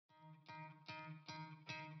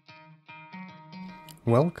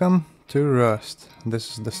Welcome to Rust.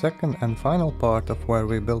 This is the second and final part of where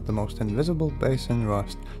we built the most invisible base in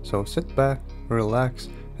Rust, so sit back, relax,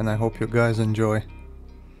 and I hope you guys enjoy.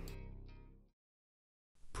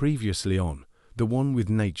 Previously on the one with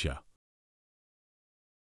nature.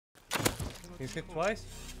 He's hit twice.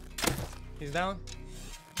 He's down.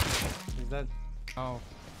 He's dead. Oh.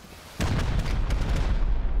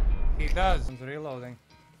 He does. He's reloading.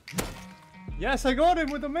 Yes, I got him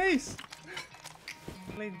with the mace!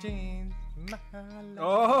 Legend,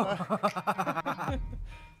 Oh!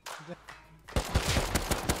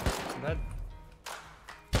 Dead.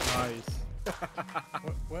 Nice.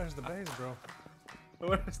 Where's the base, bro?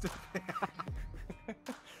 Where's the...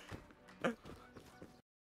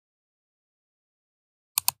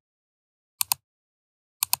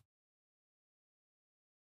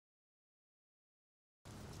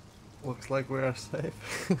 Looks like we are safe.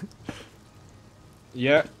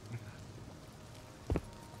 Yeah.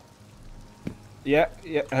 Yeah.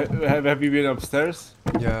 Have you been upstairs?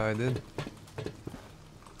 Yeah, I did.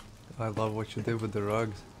 I love what you did with the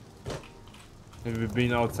rugs. Have you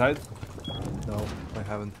been outside? No, I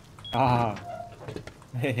haven't. Ah.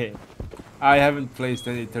 I haven't placed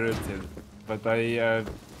any turrets yet, but I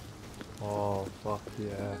Oh, fuck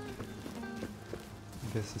yeah.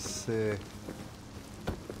 This is sick.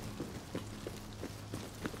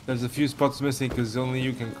 there's a few spots missing because only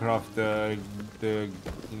you can craft the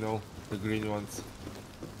you know, the green ones.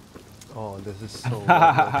 Oh, this is so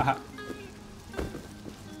lovely.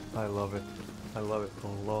 I love it. I love it a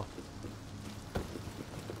lot.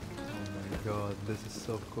 Oh my god, this is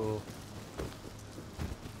so cool.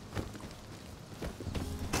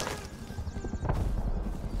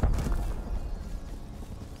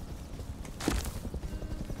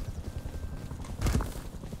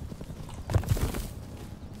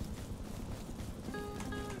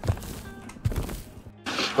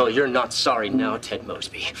 Well, you're not sorry now, Ted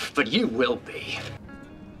Mosby, but you will be.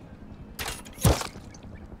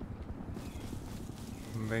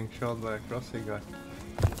 I'm being shot by a crossy guy.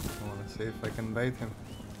 I wanna see if I can bait him.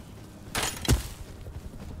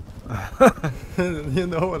 You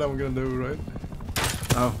know what I'm gonna do, right?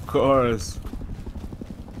 Of course.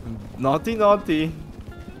 Naughty, naughty.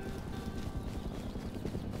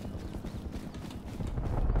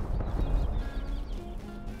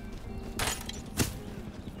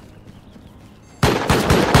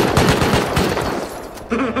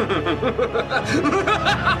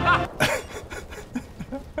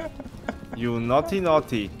 You naughty,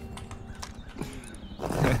 naughty.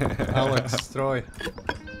 Alex, Troy.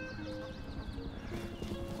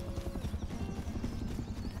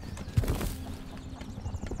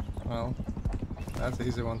 Well, that's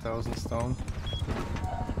easy 1000 stone.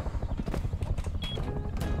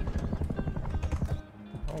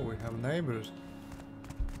 Oh, we have neighbors.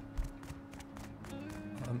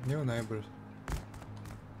 New neighbors.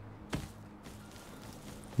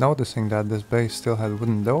 Noticing that this base still had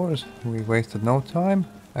wooden doors, we wasted no time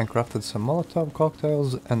and crafted some Molotov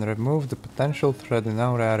cocktails and removed the potential threat in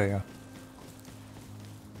our area.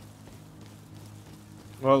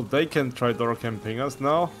 Well, they can try door camping us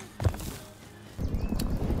now.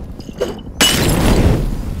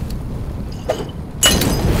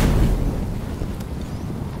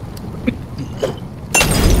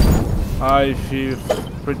 I feel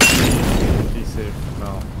pretty safe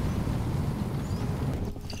now.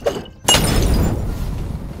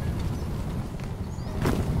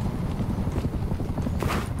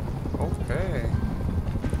 Okay.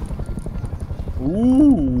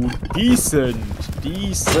 Ooh, decent,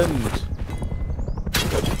 decent.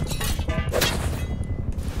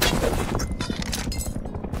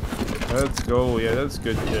 Let's go, yeah, that's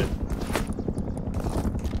good shit.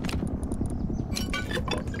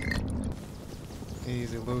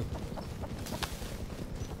 Easy loot.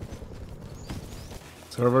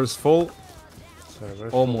 Server's full, Server.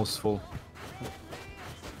 almost full.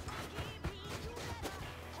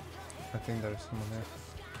 I think there's someone there.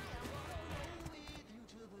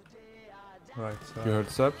 Right, so You heard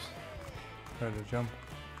steps? try to jump.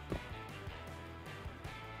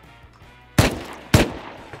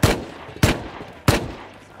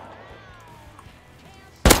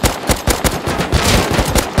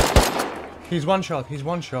 He's one shot, he's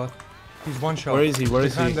one shot. He's one shot. Where is he? Where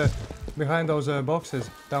is he? Behind those boxes,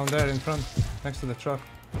 down there in front, next to the truck.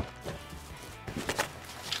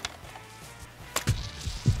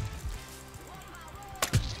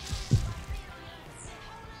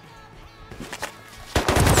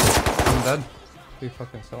 I'm dead. He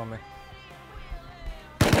fucking saw me.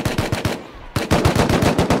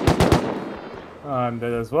 I'm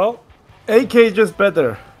dead as well. AK just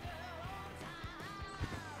better.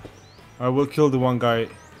 I will kill the one guy.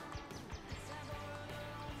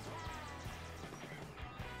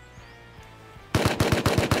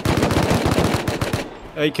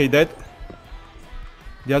 AK dead.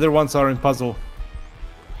 The other ones are in puzzle.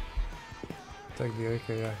 Take the AK,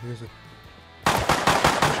 yeah, use it.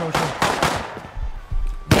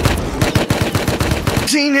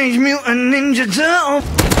 Teenage Mutant Ninja Turtle.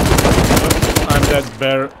 I'm dead,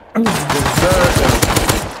 bear.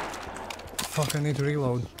 Fuck, I need to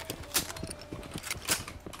reload.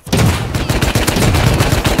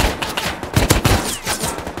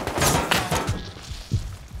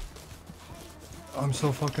 I'm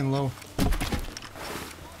so fucking low.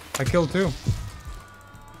 I killed 2.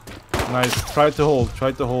 Nice. Try to hold.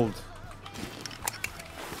 Try to hold.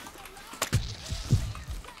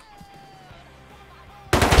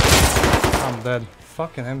 I'm dead.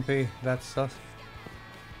 Fucking MP. That's sus.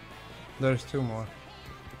 There's 2 more.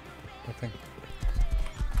 I think.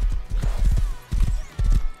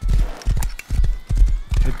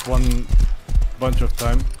 Hit one bunch of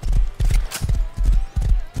time.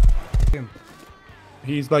 Him.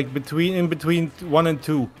 He's like in between 1 and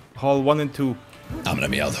 2. Hall 1 and 2. I'm gonna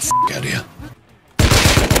meow the f out of you.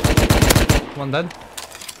 1 dead.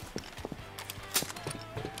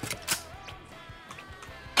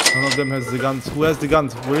 None of them has the guns. Who has the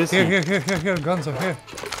guns? Where is he? Here. Guns are here.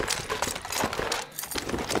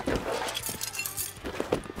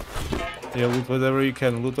 Yeah, loot whatever you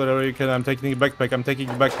can. Loot whatever you can. I'm taking a backpack. I'm taking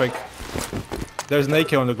a backpack. There's an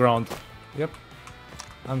AK on the ground. Yep.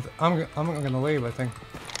 I'm gonna leave, I think.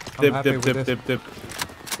 I'm happy with this. Dip.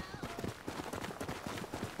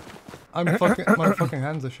 My fucking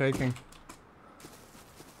hands are shaking.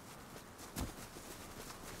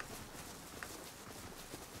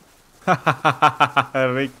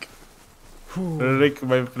 Rick. Rick,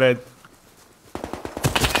 my friend.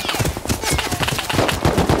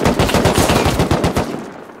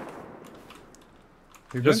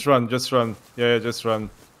 Just run. Yeah, just run.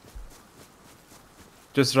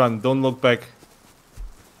 Just run, don't look back.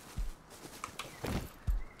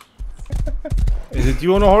 Is it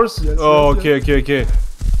you on a horse? Yes, oh, yes, okay.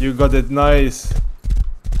 You got it, nice.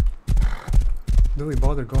 Do we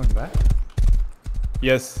bother going back?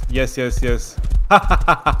 Yes.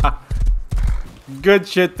 Good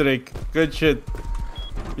shit, Rick. Good shit.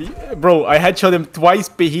 Bro, I headshot him twice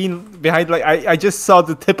behind like I just saw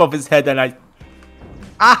the tip of his head and I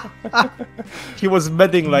he was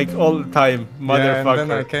medding like all the time, motherfucker. Yeah,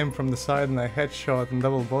 and then I came from the side and I headshot and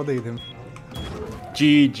double bodied him.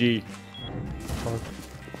 GG.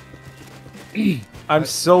 I'm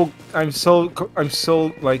so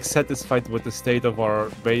like satisfied with the state of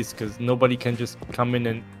our base because nobody can just come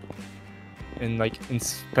in and like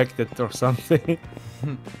inspect it or something.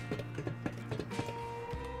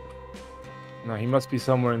 No, he must be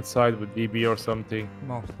somewhere inside with DB or something.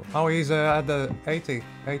 Oh, he's at the 80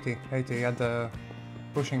 at the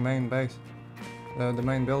pushing main base. The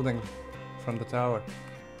main building from the tower.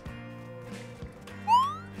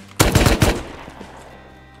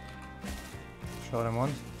 Shot him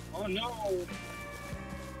once. Oh no!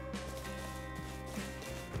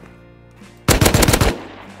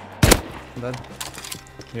 Dead.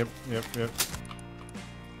 Yep.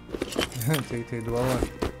 TT dweller.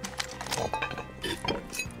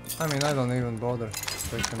 I mean, I don't even bother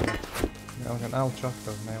taking the... I'll chuck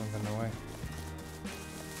those nails in the way.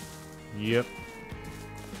 Yep.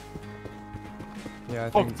 Yeah,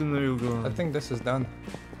 I think this is done.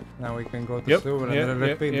 Now we can go to sewer and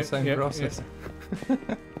repeat the same process.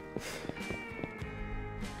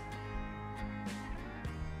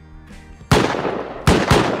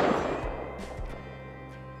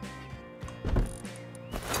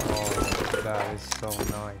 Oh, that is so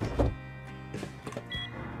nice.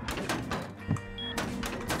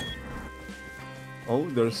 Oh,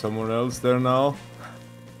 there's someone else there now.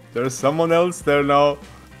 There's someone else there now.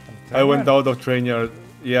 I went out of train yard.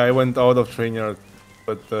 Yeah, I went out of train yard.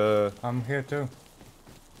 But I'm here too.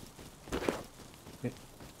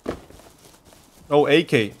 Oh,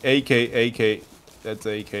 AK. That's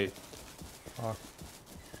AK. Oh.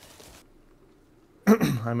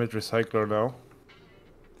 I'm at recycler now.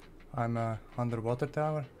 I'm underwater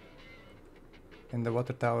tower. In the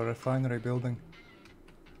water tower refinery building.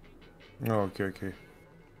 Oh, okay.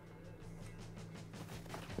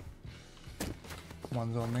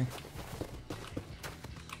 One's on me.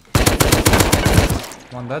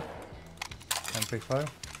 One dead. MP5.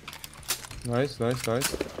 Nice.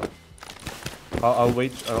 I'll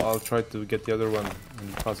wait. I'll try to get the other one when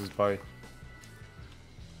he passes by.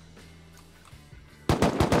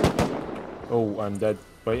 Oh, I'm dead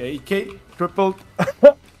by AK. Tripled.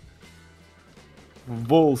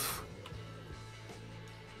 Wolf.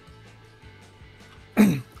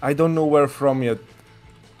 I don't know where from yet.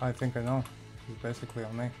 I think I know. He's basically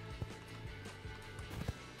on me.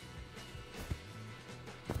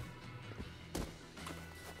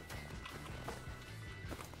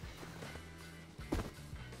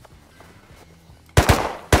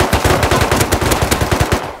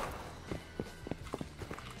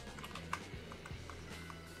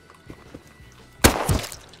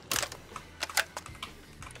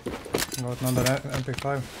 Got another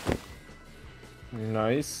MP5.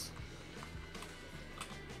 Nice.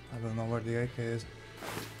 I don't know where the AK is.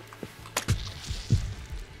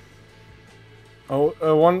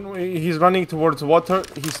 Oh, he's running towards water.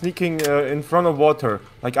 He's sneaking in front of water.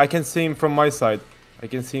 Like, I can see him from my side. I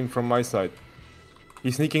can see him from my side.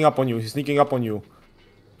 He's sneaking up on you. He's sneaking up on you.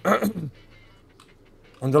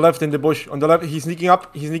 On the left in the bush. On the left. He's sneaking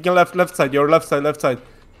up. He's sneaking left side. Your left side, left side.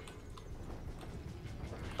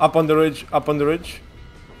 Up on the ridge. Up on the ridge.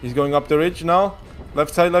 He's going up the ridge now.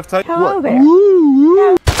 Left side, left side. Hello there.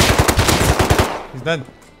 He's dead.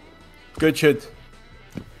 Good shit.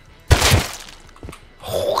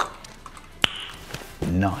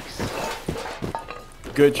 Nice.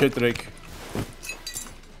 Good shit, Rick.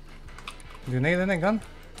 Do you need any gun?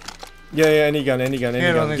 Yeah, any gun, any gun, any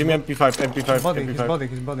Here, gun. Give me MP5, MP5, His body, MP5. his body,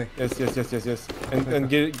 his body. Yes.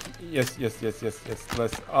 And yes.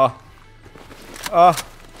 Let's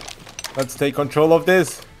let's take control of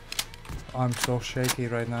this. I'm so shaky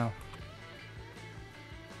right now.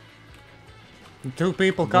 Two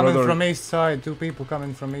people coming Brother. from east side. Two people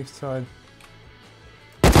coming from east side.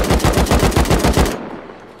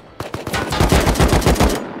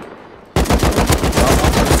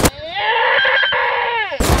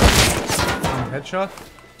 Headshot.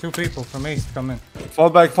 Two people from east coming. Fall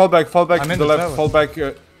back I'm to in the the left. tower. Fall back.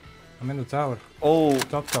 I'm in the tower. Oh,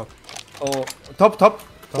 Top. top.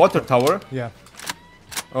 Water tower. Yeah.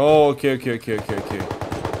 Oh, okay.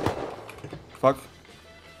 Fuck.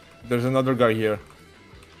 There's another guy here.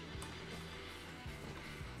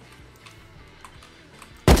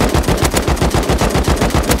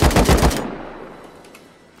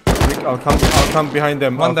 Rick, I'll come behind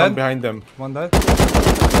them. One I'll come dead. behind them. One dead.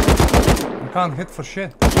 I can't hit for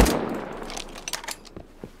shit.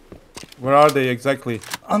 Where are they exactly?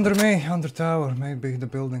 Under me, under tower, maybe the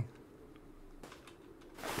building.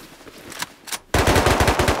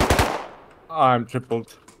 I'm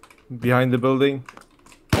tripled. Behind the building.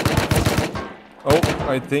 Oh,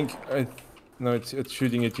 I think no, it's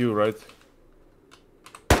shooting at you, right?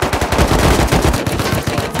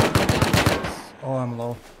 Oh, I'm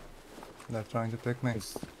low. They're trying to pick me.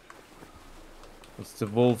 It's the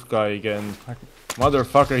wolf guy again. I-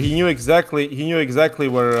 Motherfucker, he knew exactly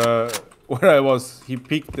where I was. He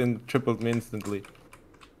peeked and tripled me instantly.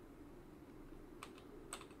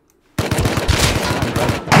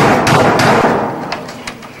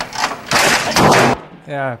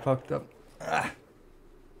 Yeah, I fucked up.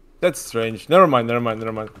 That's strange. Never mind.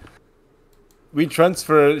 We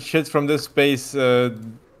transfer shit from this space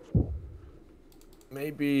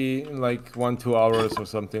maybe in like 1-2 hours or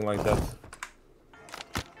something like that.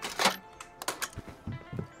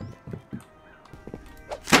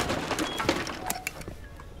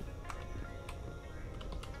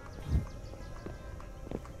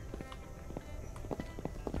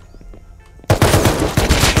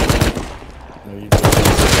 There you go.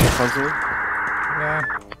 Puzzle. Yeah.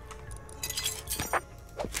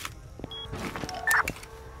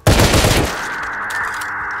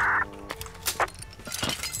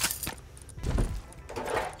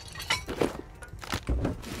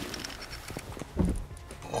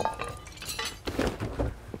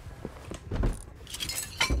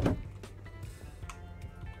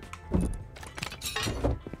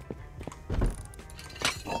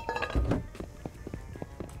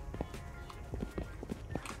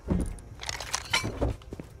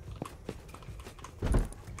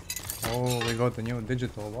 Oh, we got a new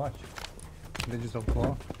digital watch. Digital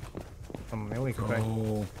clock. From Millicray.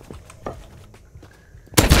 Oh.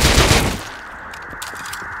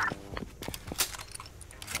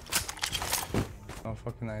 No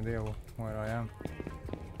fucking idea where I am.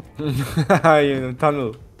 In a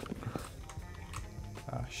tunnel.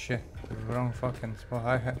 Ah shit, wrong fucking spot.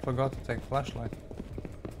 I forgot to take flashlight.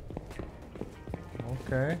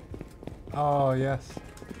 Okay. Oh yes.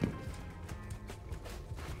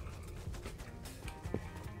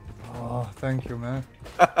 Oh, thank you, man.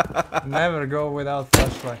 Never go without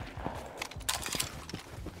flashlight.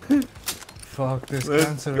 Fuck this Let's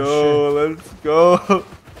cancerous go, let's go. shit.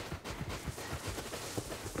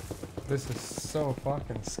 This is so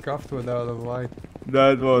fucking scuffed without a light.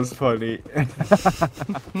 That was funny.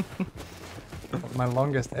 My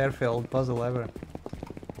longest airfield puzzle ever.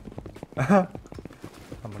 I'm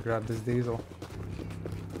gonna grab this diesel.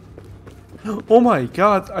 Oh my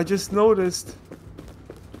god, I just noticed.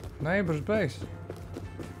 Neighbor's base.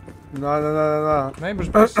 No. Neighbor's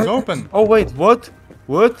base is open. Oh wait, what?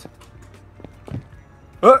 What?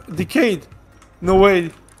 Decayed. No way.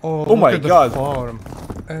 Oh, Oh my look at god. the farm.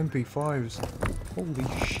 MP5s. Holy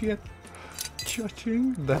shit.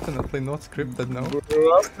 Cha-ching. Definitely not scripted now.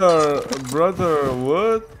 Brother,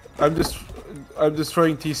 what? I'm just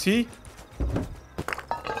throwing TC.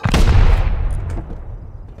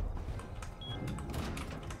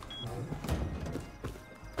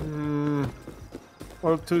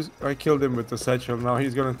 Well, I killed him with the satchel. Now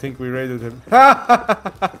he's gonna think we raided him.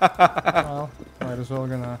 Well, might as well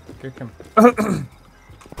gonna kick him.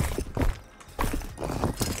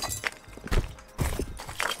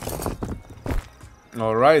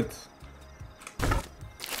 All right.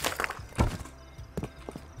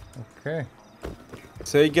 Okay.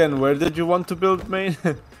 Say again, where did you want to build, main?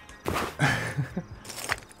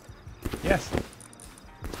 Yes.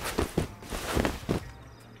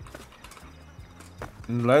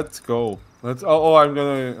 Let's go. Oh, I'm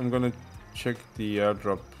gonna check the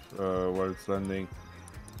airdrop where it's landing.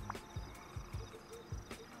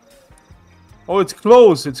 Oh, it's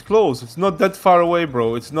close. It's close. It's not that far away,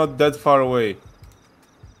 bro. It's not that far away.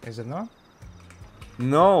 Is it not?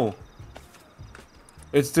 No.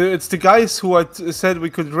 It's the guys who had said we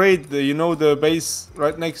could raid the, you know, the base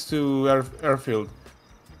right next to airfield.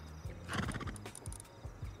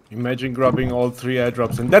 Imagine grabbing all 3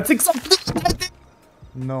 airdrops, and that's exactly what I did.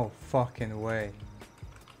 No fucking way.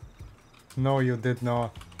 No, you did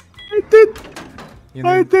not. I did. You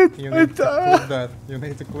need to clip that. You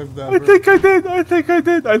need to clip that. I bro. think I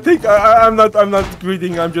did. I think I'm not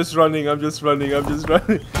greeting. I'm just running. Let's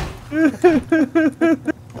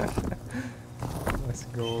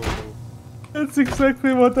go. That's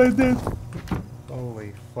exactly what I did.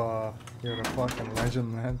 Holy fuck. You're a fucking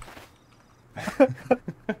legend, man.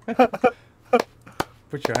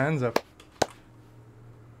 Put your hands up.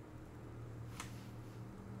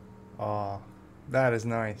 Oh, that is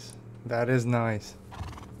nice. That is nice.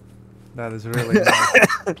 That is really nice.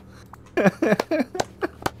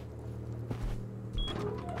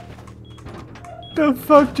 The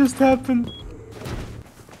fuck just happened?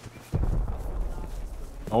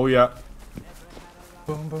 Oh yeah.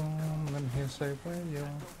 Boom boom, let me hear say radio.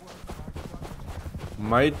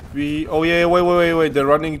 Might be. Oh yeah. Wait. They're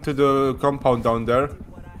running to the compound down there.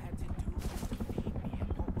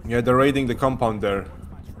 Yeah, they're raiding the compound there.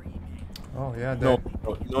 Oh yeah. No.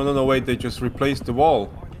 Wait, they just replaced the wall.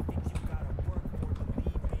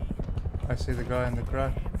 I see the guy in the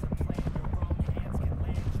crack.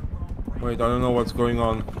 Wait, I don't know what's going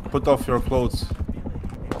on. Put off your clothes.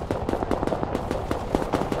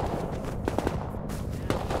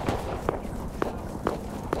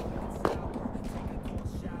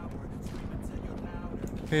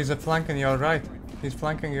 He's flanking your right. He's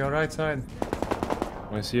flanking your right side.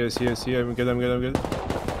 I see. I'm good.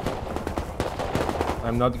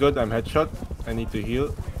 I'm not good. I'm headshot. I need to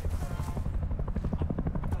heal.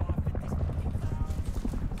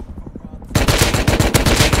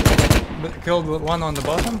 Killed one on the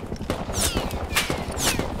bottom.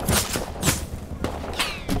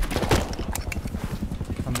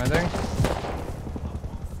 I'm medding.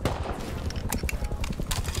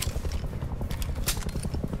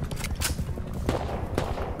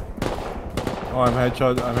 Oh, I'm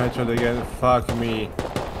headshot again. Fuck me.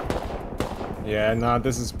 Yeah, nah,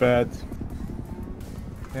 this is bad.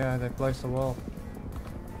 Yeah, they placed the wall.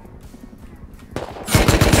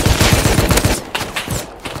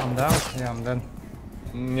 I'm down. Yeah, I'm dead.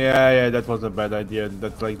 Yeah, that was a bad idea.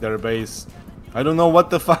 That's like their base. I don't know what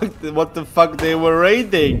the fuck they were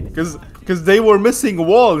raiding, cause they were missing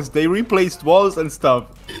walls. They replaced walls and stuff.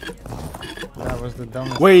 That was the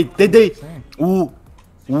dumbest. Wait, did they? thing. Ooh,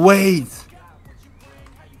 wait.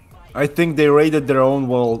 I think they raided their own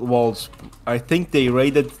walls. I think they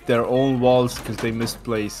raided their own walls because they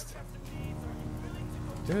misplaced.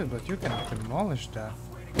 Dude, but you can demolish that.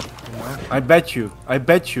 You know? I bet you.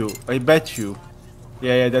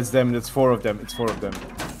 Yeah, that's them. That's 4 of them. It's 4 of them.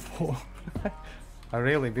 I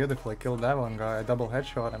really beautifully killed that one guy. I double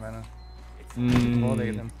headshot him and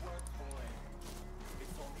bodied him.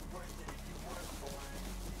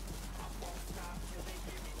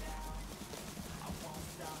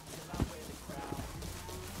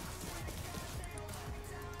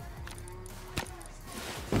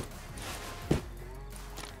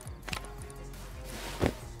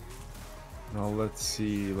 Now let's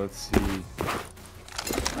see.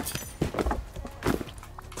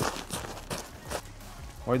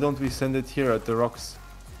 Why don't we send it here at the rocks?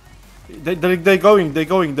 They're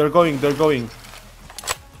going.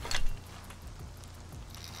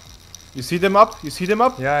 You see them up?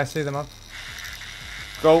 Yeah, I see them up.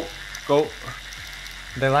 Go.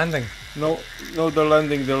 They're landing. No, they're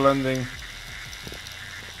landing.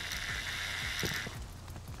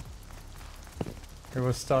 It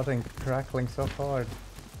was starting crackling so hard.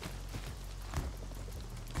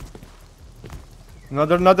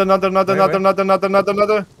 Another.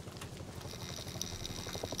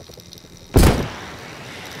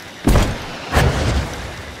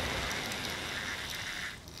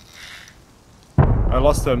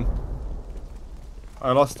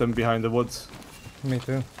 I lost them behind the woods. Me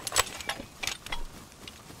too.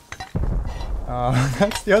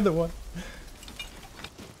 That's the other one.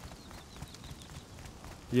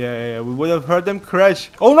 Yeah, we would have heard them crash.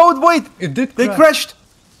 Oh no, wait! It did They crash. crashed!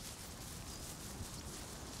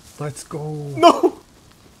 Let's go. No!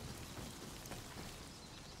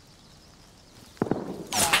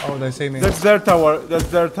 Oh, they see me. That's their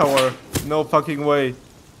tower. No fucking way.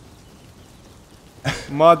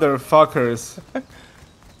 Motherfuckers.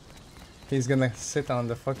 He's gonna sit on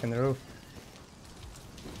the fucking roof.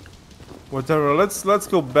 Whatever, let's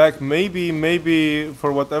go back. Maybe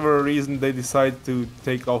for whatever reason they decide to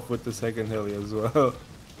take off with the second heli as well.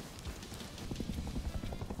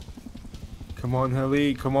 Come on,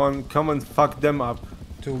 heli, come and fuck them up.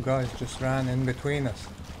 Two guys just ran in between us.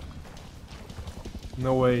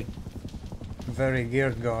 No way. Very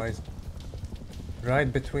geared guys. Right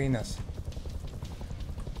between us.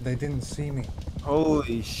 They didn't see me.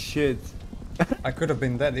 Holy shit. I could have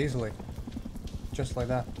been dead easily. Just like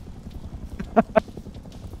that.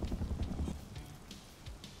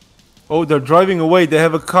 Oh, they're driving away. They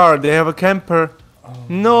have a car. They have a camper. Oh,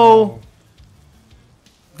 No.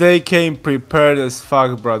 They came prepared as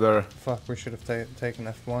fuck, brother. Fuck, we should have taken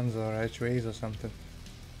F1s or HVs or something.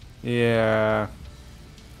 Yeah.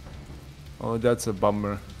 Oh, that's a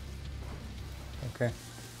bummer. Okay.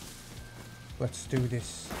 Let's do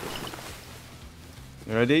this.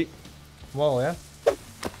 You ready? Well, yeah.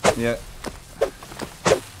 Yeah.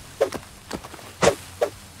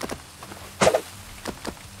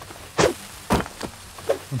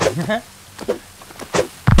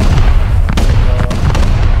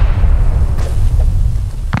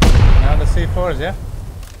 Now the C4s, yeah?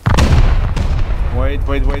 Wait.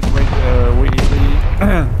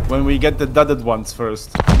 When we get the dudded ones first.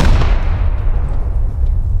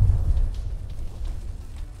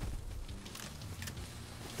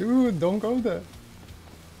 Dude, don't go there.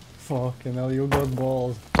 Fucking hell, you got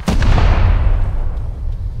balls.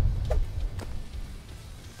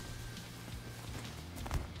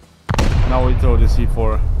 Now we throw the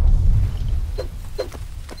C4.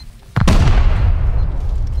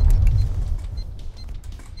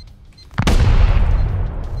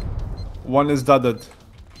 One is dudded.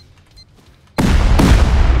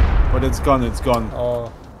 But it's gone.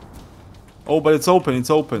 Oh, Oh, but it's open.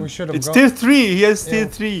 We should have It's gone- tier 3. He has tier Yeah.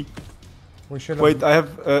 3. we should have. Wait, I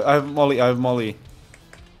have Molly.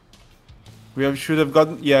 Should have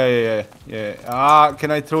gotten. Yeah. Ah,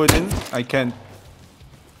 can I throw it in? I can't.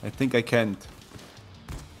 I think I can't.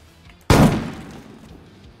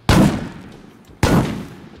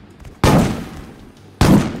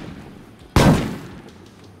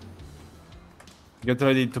 Get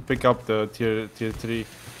ready to pick up the tier 3.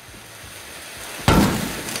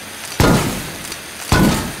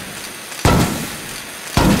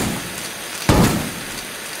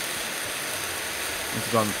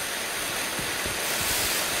 It's gone.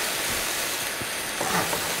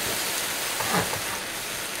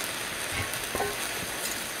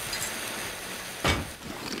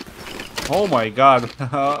 Oh my god.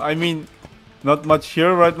 I mean, not much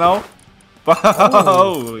here right now. But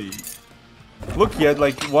holy. Look, he had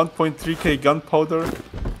like 1.3k gunpowder.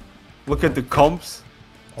 Look at the comps.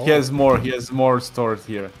 Oh. He has more stored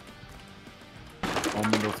here.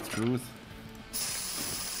 Moment of truth.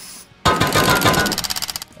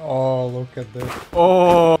 Oh, look at this.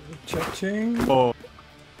 Oh, Cha-ching. oh.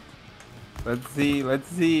 Let's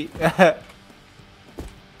see.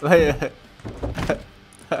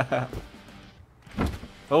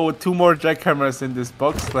 Oh, 2 more jackhammers in this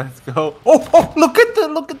box. Let's go. Oh, look at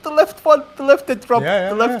the left one. The left that dropped. Yeah,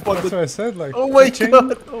 the left one. that's what I said. Like, Oh my cha-ching.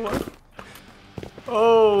 god.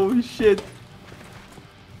 Oh shit.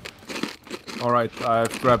 Alright,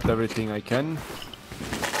 I've grabbed everything I can.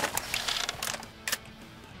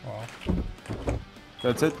 Oh,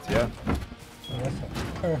 That's it, yeah. that's it.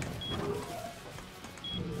 Oh.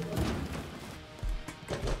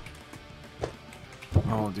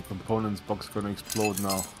 Oh, the components box gonna explode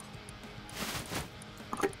now.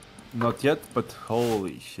 Not yet, but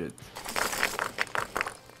holy shit.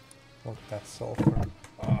 Oh, that sulfur.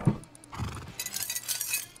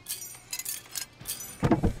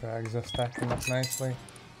 Frags are stacking up nicely.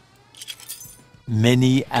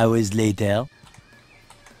 Many hours later.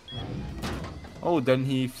 Oh, then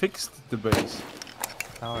he fixed the base.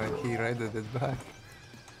 Now he raided it back.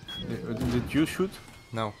 Did you shoot?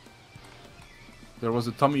 No, There was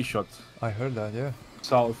a Tommy shot. I heard that, yeah.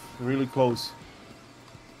 South, really close.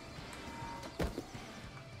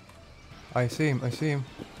 I see him, I see him,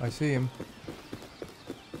 I see him.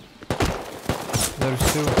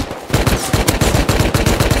 There's two.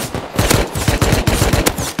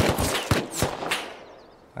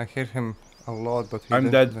 I hit him a lot, but he I'm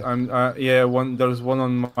didn't- dead. Yeah, there's one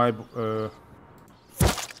on my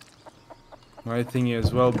my thingy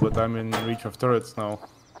as well, but I'm in reach of turrets now.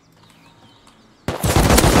 I'm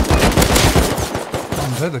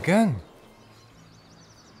dead again.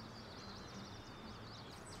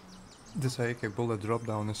 This AK bullet drop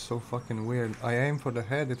down is so fucking weird. I aim for the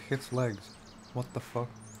head, it hits legs. What the fuck?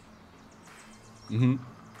 Mm-hmm.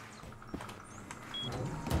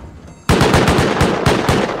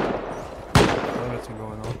 Turrets are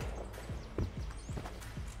going on.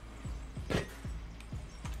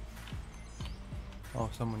 Oh,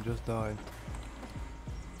 someone just died.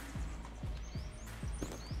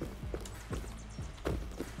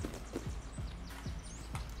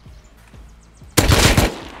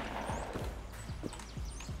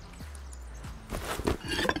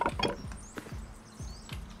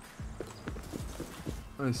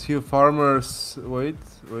 I see a farmer's. Wait.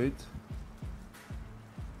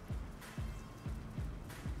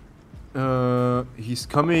 He's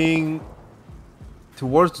coming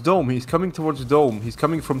towards dome. He's coming towards dome. He's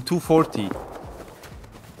coming from 240.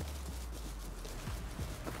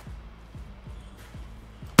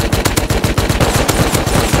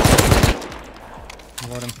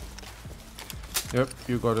 Got him. Yep,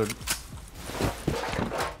 you got it.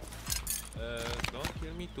 Don't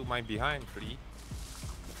kill me to my behind, please.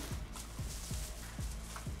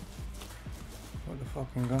 Where the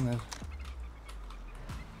fucking gun is?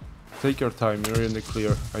 Take your time. You're in the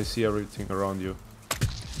clear. I see everything around you.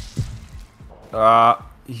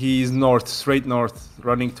 He's north, straight north,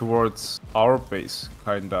 running towards our base,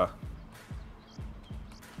 kinda.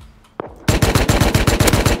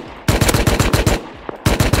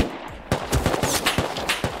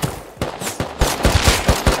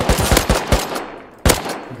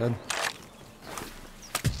 Dead.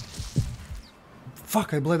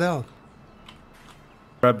 Fuck, I bled out.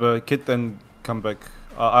 Grab a kit and come back.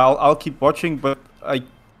 I'll keep watching, but I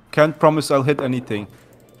can't promise I'll hit anything.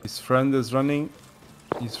 His friend is running.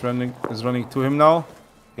 He's running to him now.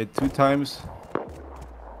 Hit 2 times.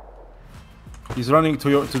 He's running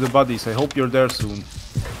to the bodies. I hope you're there soon.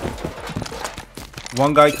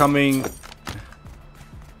 One guy coming.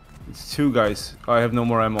 It's 2 guys. I have no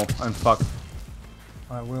more ammo. I'm fucked.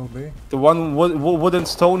 I will be. The one wooden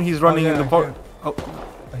stone. He's running yeah, in the I port. hear- Oh,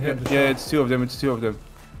 I hear the yeah. shot. It's 2 of them. It's 2 of them.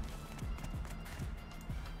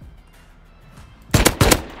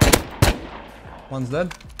 One's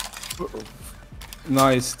dead.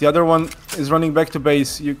 Nice. The other one is running back to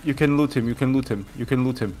base. You can loot him. You can loot him. You can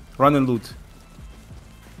loot him. Run and loot.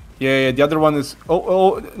 Yeah. The other one is.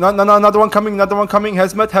 Oh. No. Another one coming. Another one coming.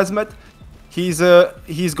 Hazmat. He's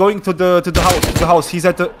going to the house. To the house. He's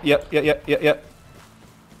at the. Yeah.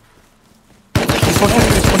 He's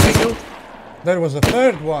pushing you. There was a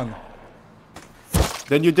third one.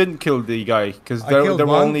 Then you didn't kill the guy because I there killed were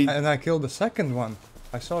one only. and I killed the second one.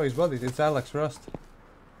 I saw his body. It's Alex Rust.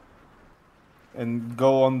 And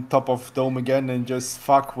go on top of dome again and just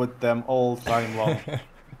fuck with them all time long.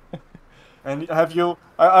 And have you?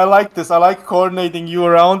 I like this. I like coordinating you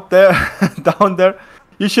around there, down there.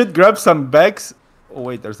 You should grab some bags. Oh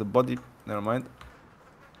wait, there's a body. Never mind.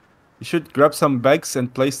 You should grab some bags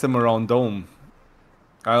and place them around dome.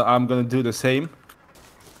 I'm gonna do the same.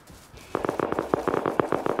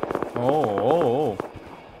 Oh.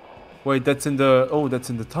 Wait, that's in the. Oh, that's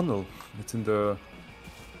in the tunnel. It's in the.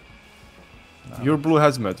 You're blue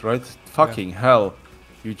hazmat, right? Fucking hell.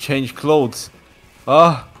 You change clothes.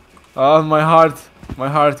 My heart,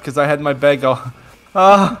 because I had my bag out.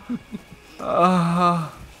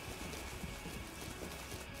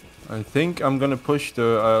 I think I'm gonna push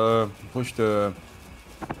the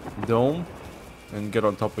dome and get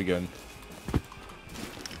on top again.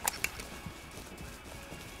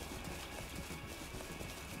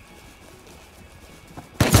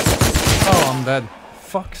 Oh, I'm dead.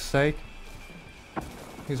 Fuck's sake.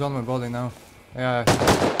 He's on my body now. Yeah.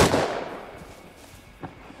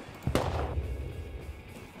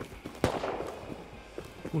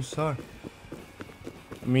 Who's sir?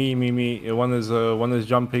 Me. One is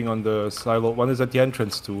jumping on the silo. One is at the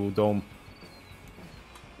entrance to dome.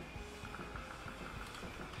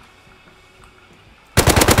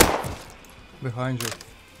 Behind you.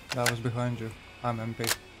 That was behind you. I'm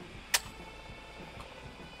MP.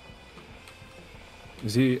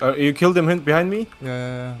 Is he? You killed him behind me?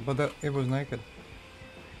 Yeah, but it was naked.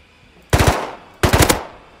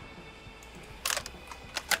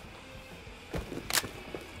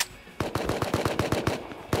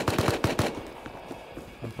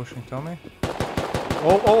 I'm pushing Tommy.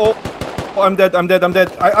 Oh! I'm dead. I'm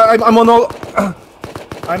on all.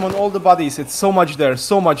 I'm on all the bodies. It's so much there.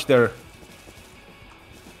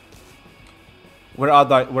 Where I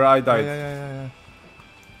died. Yeah.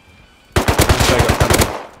 I'm coming.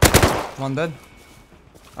 One dead.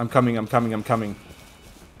 I'm coming.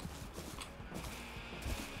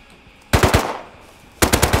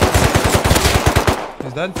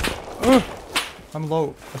 He's dead. I'm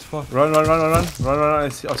low as fuck. Run. I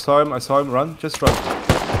saw him. Run. Just run.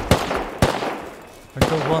 I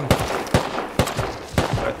killed one.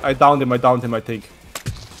 I downed him, I think.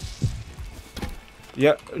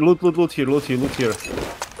 Yeah, loot here.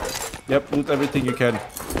 Yep, loot everything you can.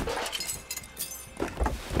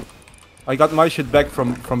 I got my shit back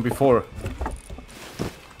from before.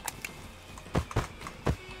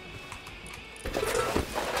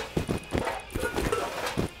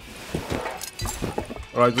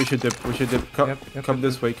 Alright, we should dip. Come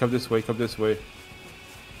this way.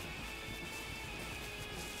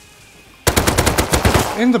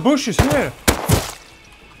 In the bushes here.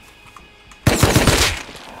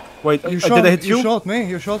 Wait, Did I hit you?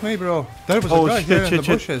 You shot me, bro. There was a guy here in the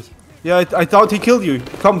bushes. Yeah, I thought he killed you.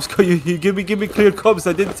 Comms, you give me clear comms.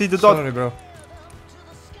 I didn't see the dot. Sorry, bro.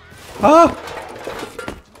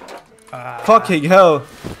 Fucking hell.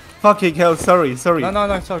 Sorry.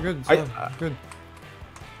 No, it's all good. It's all good.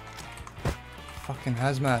 Fucking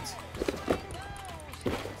hazmat.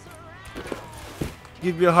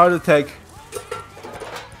 Give me a heart attack.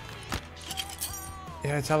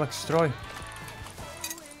 Yeah, it's Alex Troy.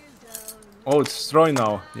 Oh, it's Troy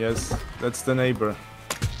now. Yes, that's the neighbor.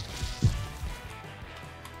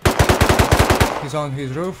 He's on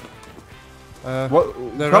his roof. What?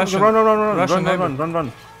 The Russian, run.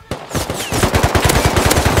 Russian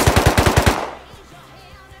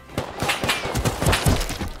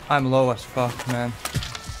I'm low as fuck, man.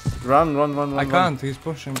 Run. I can't. He's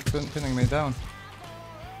pinning me down.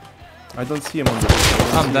 I don't see him on the.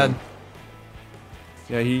 I'm dead.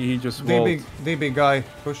 Yeah, he just walled. DB guy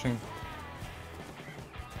pushing.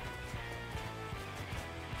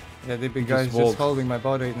 Yeah, DB guy is just holding my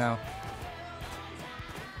body now.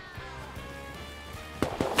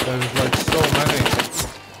 There's like so many.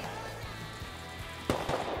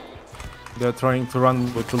 They're trying to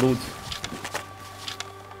run with the loot.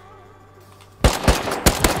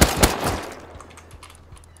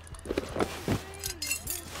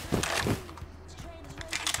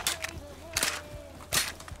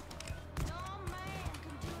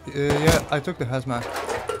 Yeah, I took the hazmat.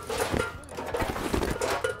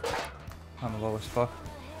 I'm low as fuck.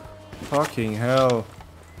 Fucking hell.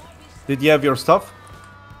 Did you have your stuff?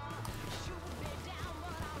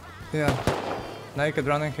 Yeah. Naked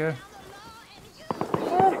running here.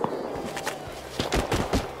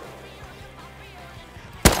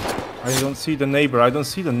 I don't see the neighbor. He's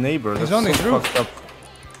That's on his so roof. fucked up.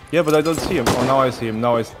 Yeah, but I don't see him. Oh, now I see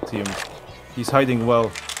him. He's hiding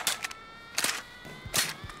well.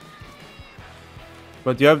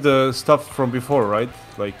 But you have the stuff from before, right?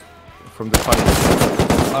 Like, from the fight.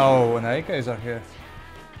 Oh, and AKs are here.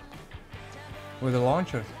 With a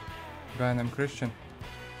launcher. Guy named Christian.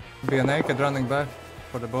 Be a naked running back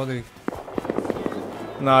for the body.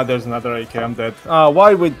 Nah, there's another AK, I'm dead.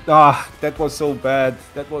 Why would... that was so bad.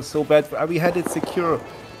 We had it secure.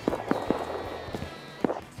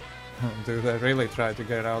 Dude, I really tried to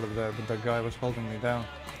get out of there, but that guy was holding me down.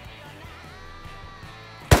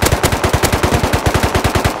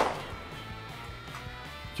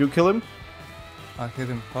 Did you kill him? I hit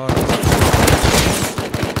him hard.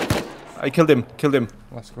 I killed him.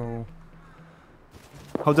 Let's go.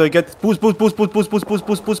 How do I get... Boost.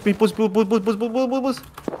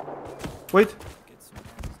 Wait.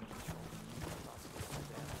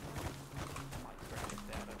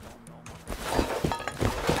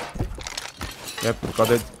 Yep, got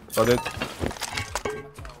it.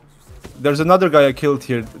 There's another guy I killed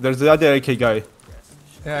here. There's the other AK guy.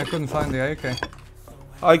 Yeah, I couldn't find the AK.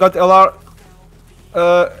 I got LR.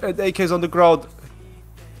 And AK's on the ground.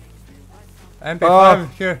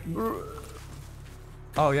 MP5 here.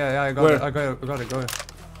 Oh yeah, I got Where? it. I got it.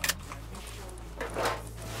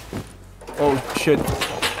 Oh shit.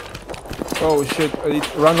 Oh shit!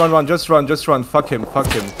 Run, run, run! Just run, just run! Fuck him! Fuck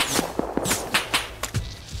him!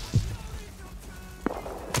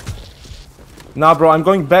 Nah, bro, I'm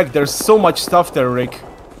going back. There's so much stuff there, Rick.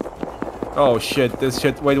 Oh shit! This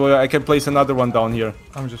shit. Wait, wait! I can place another one down here.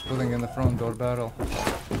 I'm just putting in the front door barrel.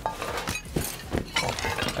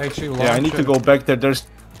 Yeah, I need to go back there. There's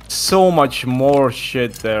so much more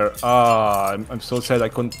shit there. Ah, I'm so sad I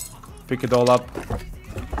couldn't pick it all up.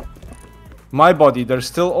 My body, there's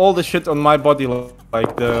still all the shit on my body,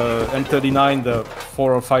 like the M39, the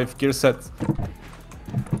 4 or 5 gear set.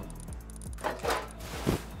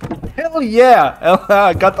 Hell yeah!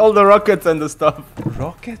 I got all the rockets and the stuff.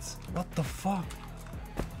 Rockets? What the fuck?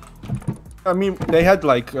 I mean, they had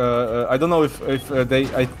like, I don't know if I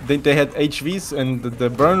think they had HVs and the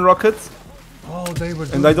burn rockets. Oh, they were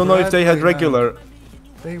doing And I don't know if they had Bradley, regular. man.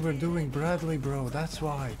 They were doing Bradley, bro, that's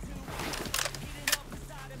why.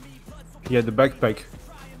 Yeah, the backpack.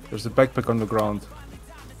 There's a backpack on the ground.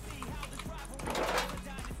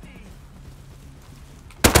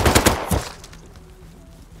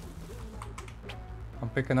 I'm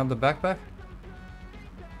picking up the backpack.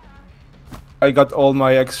 I got all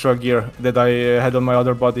my extra gear that I had on my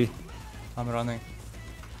other body. I'm running.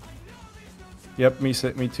 Yep, me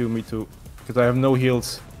too, me too. Because I have no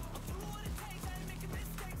heals.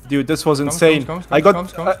 Dude, this was insane. I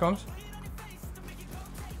got. Comes.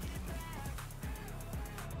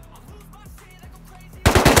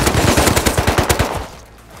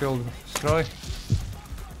 Killed Stroy.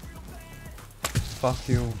 Fuck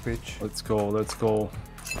you, bitch. Let's go, let's go.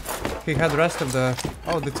 He had the rest of the...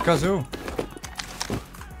 Oh, that's Kazoo.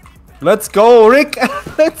 Let's go, Rick!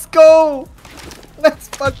 Let's go! Let's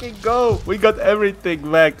fucking go! We got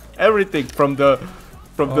everything back. Everything from the...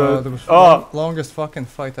 That was longest fucking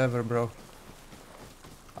fight ever, bro.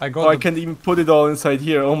 I got I can't even put it all inside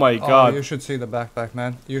here. Oh my god. You should see the backpack,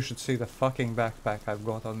 man. You should see the fucking backpack I've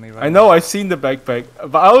got on me right now. I know, I've seen the backpack.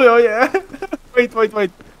 But, oh yeah. Wait.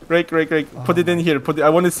 Rick. Put it in here. I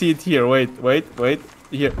want to see it here. Wait.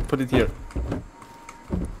 Here, put it here.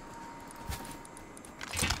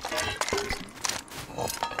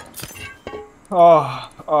 Oh.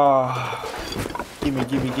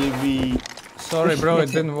 Gimme. Sorry, bro, it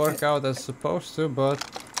didn't work out as supposed to, but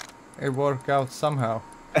it worked out somehow.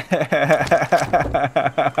 Dude,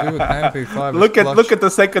 MP5 Look at the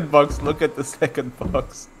second box. Look at the second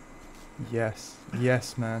box. Yes,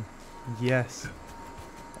 man. Yes.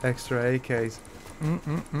 Extra AKs.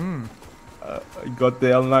 I got the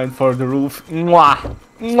L9 for the roof. Mwah.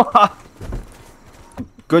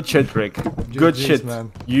 Good shit, Rick. Good GG's, shit,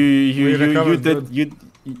 man. You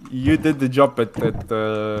did the job at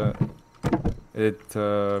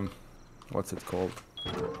what's it called?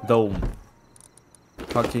 Dome.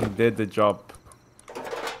 Fucking did the job.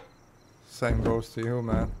 Same goes to you,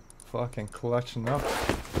 man. Fucking clutching up.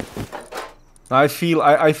 I feel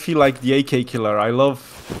like the AK killer. I love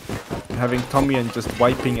having Tommy and just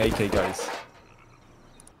wiping AK guys.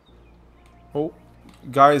 Oh,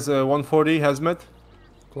 guys, 140 hazmat.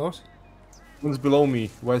 Close? One's below me,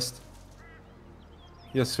 west.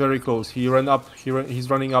 Yes, very close. He ran up. He's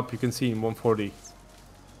running up. You can see him, 140.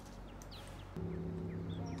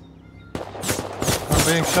 I'm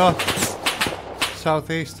being shot.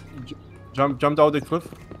 Southeast. Jumped out the cliff.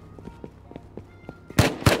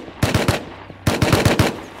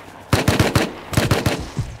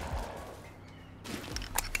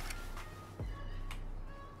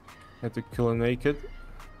 Had to kill a naked.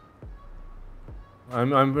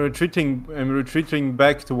 I'm retreating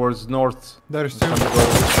back towards north. There's two.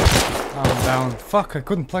 I'm down. Fuck, I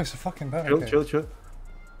couldn't place a fucking barricade. Chill.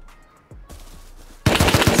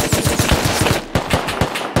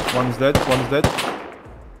 One's dead.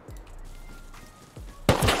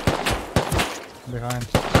 Behind.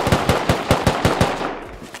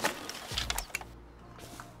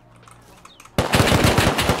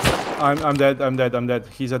 I'm dead.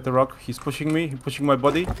 He's at the rock. He's pushing me. He's pushing my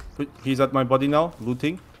body. He's at my body now,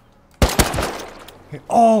 looting.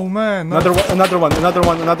 Oh man! No. Another one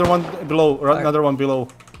below. Another one below.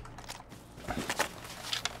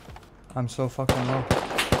 I'm so fucking low.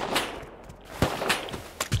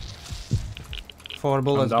 4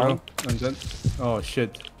 bullets, bro. And then, oh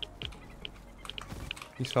shit.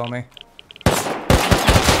 He saw me.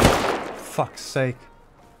 Fuck's sake.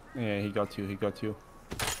 Yeah, he got you.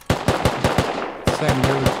 Same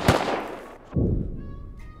dude.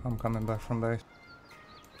 I'm coming back from base.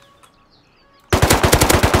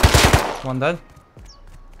 One dead.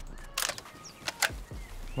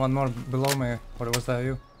 One more below me. Or was that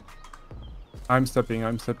you? I'm stepping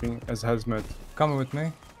as hazmat. Coming with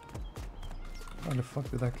me. Why the fuck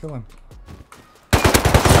did I kill him?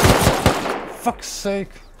 fuck's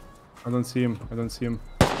sake! I don't see him. I don't see him.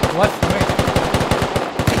 Left me.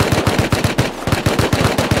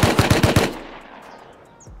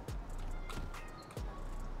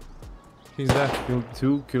 He's there. Kill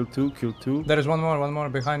two, kill two, kill two. There is one more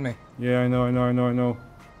behind me. Yeah, I know, I know, I know, I know.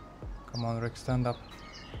 Come on, Rick, stand up.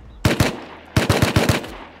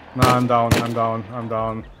 Nah, I'm down, I'm down, I'm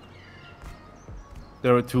down.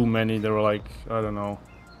 There were too many, there were like, I don't know.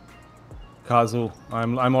 Kazu,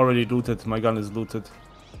 I'm already looted, my gun is looted.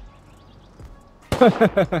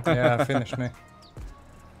 Yeah, finish me.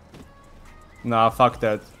 Nah, fuck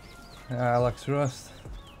that. Yeah, Alex Rust.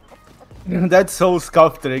 That's so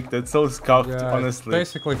scuffed, Rick, that's so scuffed, Yeah, honestly.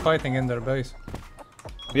 basically fighting in their base.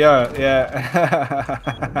 Yeah, yeah.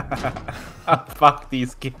 Fuck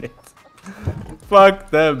these kids. Fuck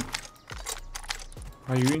them.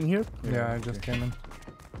 Are you in here? Yeah, I just came in.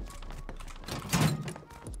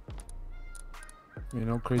 You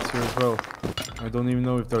know, crazy here as well. I don't even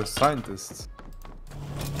know if they're scientists.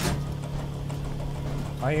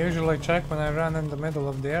 I usually check when I run in the middle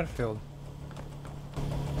of the airfield.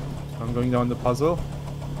 I'm going down the puzzle.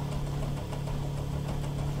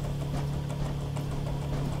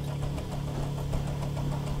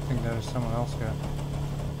 I think there is someone else here.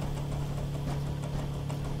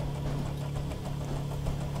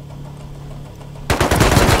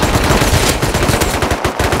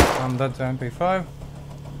 I'm dead to MP5.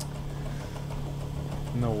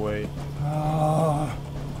 No way.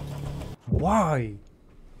 Why?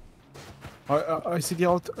 I see the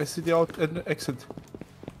out. I see the out and exit.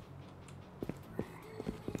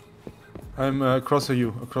 I'm across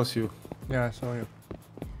you. Across you. Yeah, I saw you.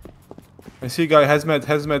 I see a guy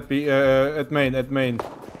hazmat be at main.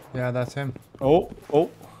 Yeah, that's him. Oh.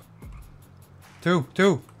 Two.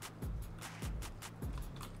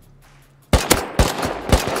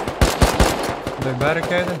 They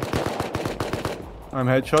barricaded. I'm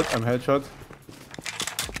headshot.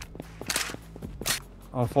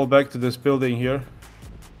 I'll fall back to this building here.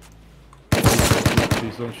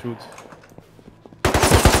 Please don't shoot.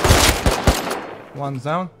 One's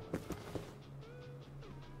down.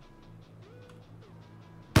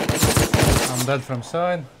 I'm dead from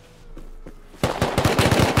side.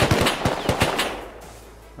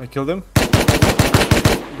 I killed him.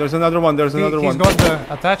 There's another one. There's another He's one. got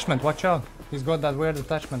the attachment. Watch out. He's got that weird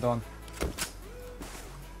attachment on.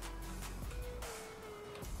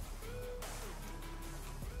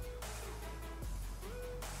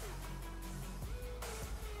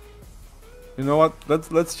 You know what?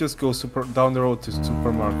 Let's just go down the road to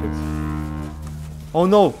supermarket. Oh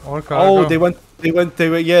no! Or cargo. Oh, they went.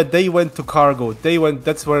 Yeah, they went to cargo. They went.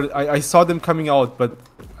 That's where I saw them coming out, but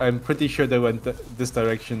I'm pretty sure they went this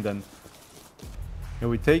direction then. Yeah,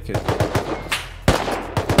 we take it.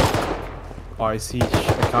 Oh, I see.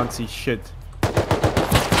 I can't see shit.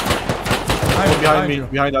 Behind me. you.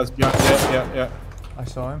 Behind us. Yeah. I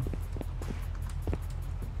saw him.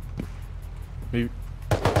 Maybe.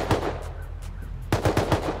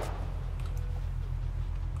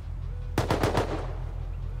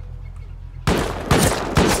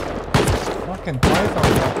 Fucking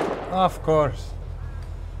python. Of course.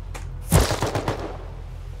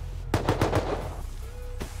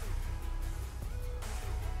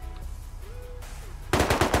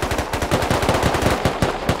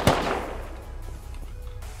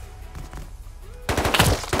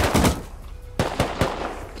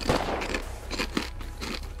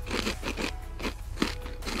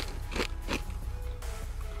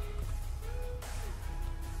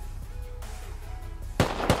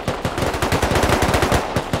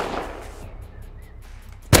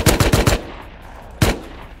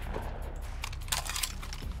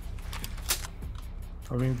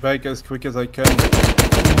 Coming back as quick as I can.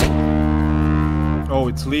 Oh,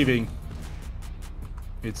 it's leaving.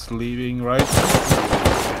 It's leaving, right?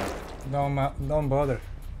 Don't bother.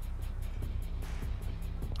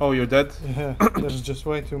 Oh, you're dead? Yeah, there's just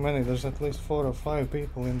way too many. There's at least 4 or 5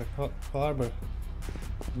 people in the harbor.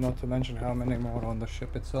 Not to mention how many more on the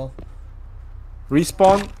ship itself.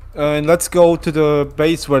 Respawn, and let's go to the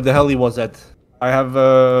base where the heli was at. I have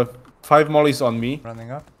 5 mollies on me.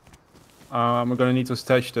 Running up. I'm gonna need to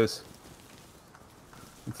stash this.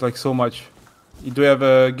 It's like so much. Do you have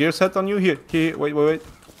a gear set on you? Here, wait.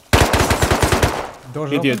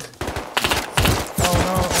 Doors Idiot. open. Oh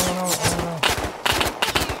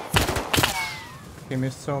no. He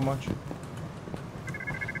missed so much.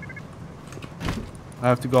 I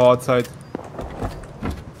have to go outside.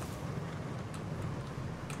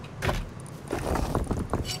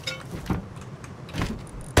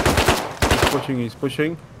 He's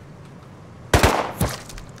pushing.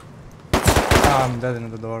 I'm dead in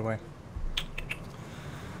the doorway.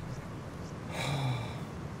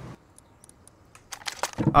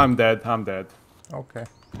 I'm dead. I'm dead. Okay.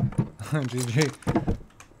 GG.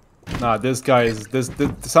 Nah, this guy is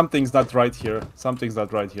something's not right here. Something's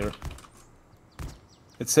not right here.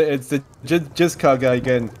 It's the Jiska guy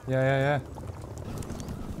again. Yeah.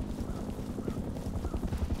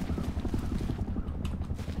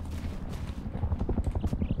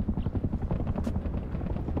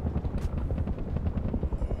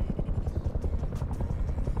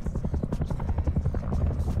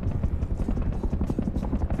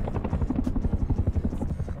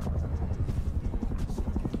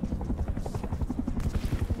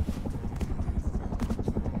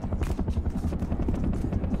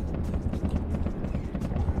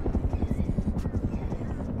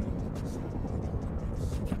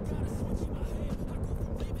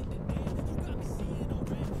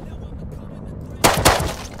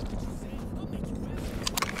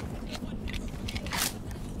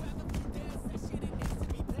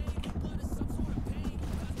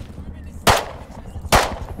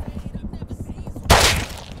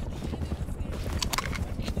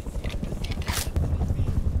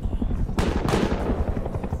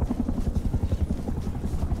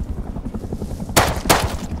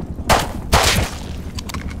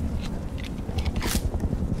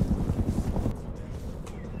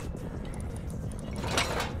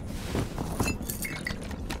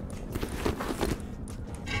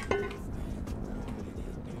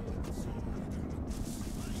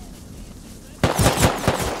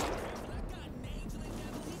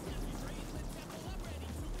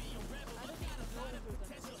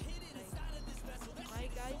 My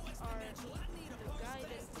guys are the guy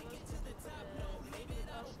that was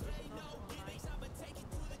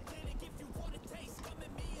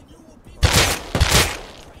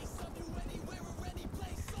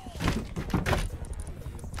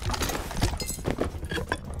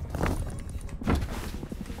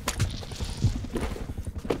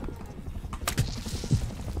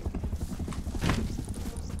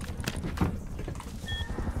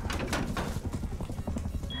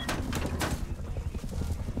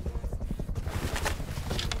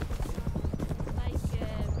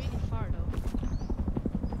really far though.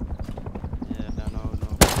 Yeah, no.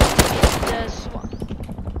 The swamp.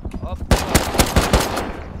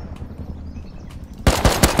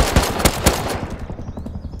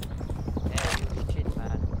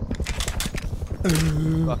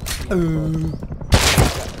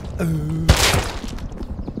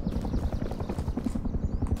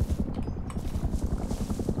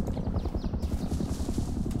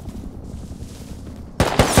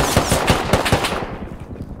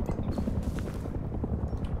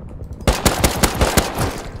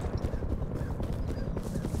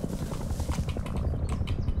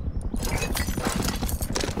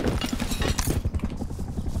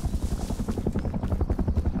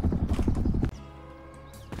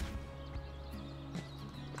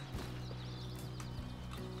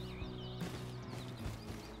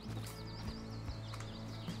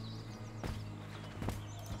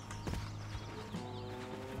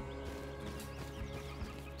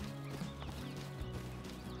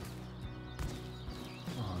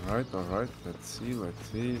 Alright, let's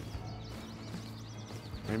see.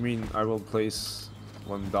 I mean, I will place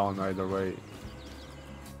one down either way.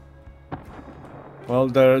 Well,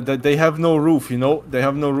 they have no roof, you know? They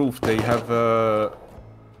have no roof. They have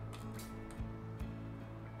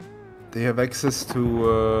access to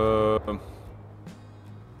Oh,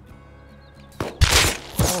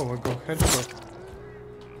 I got headshot.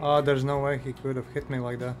 Ah, there's no way he could have hit me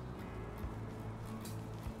like that.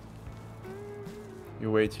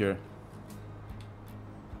 You wait here.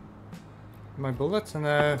 My bullets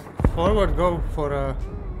and forward go for I'm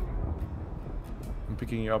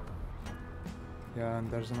picking you up. yeah, and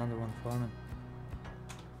there's another one farming.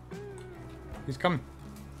 He's coming.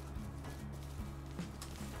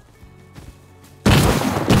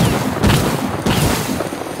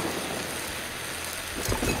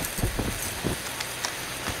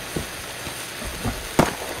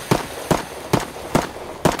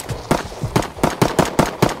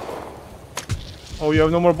 Oh, you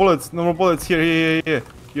have no more bullets. No more bullets. Here.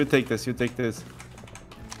 You take this.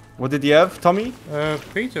 What did you have, Tommy?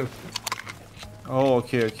 P2. Oh,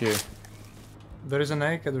 okay. There is a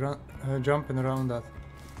naked jumping around that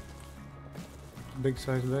big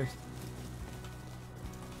size base.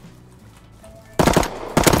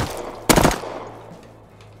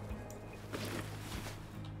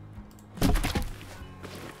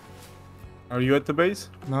 Are you at the base?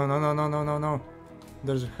 No.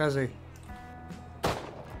 There's a hazy.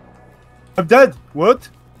 I'm dead. What?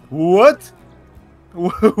 What?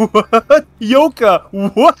 Yoka,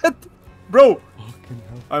 what? Bro,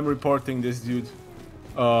 I'm reporting this dude.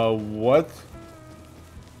 What?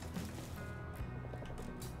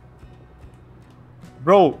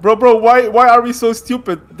 Bro, why are we so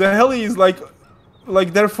stupid? The heli is like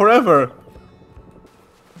there forever.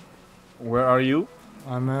 Where are you?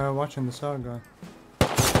 I'm watching the south guy.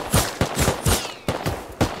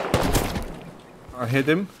 I hit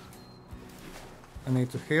him. I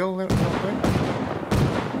need to heal real quick.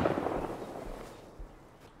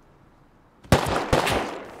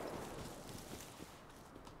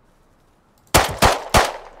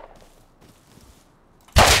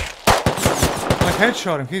 I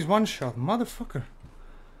headshot him, he's one shot, motherfucker.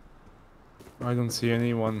 I don't see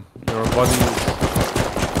anyone. Your body is...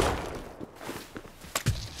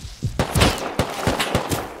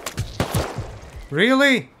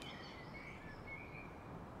 Really?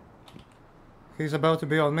 He's about to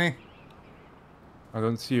be on me. I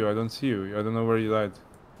don't see you, I don't see you. I don't know where you died.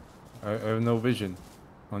 I have no vision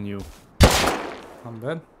on you. I'm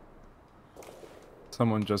dead.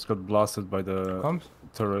 Someone just got blasted by the Comes.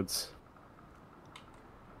 turrets.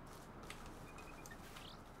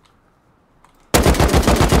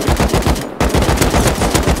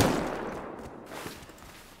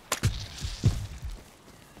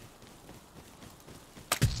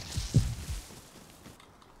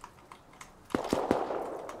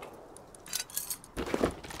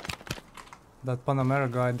 That Panamera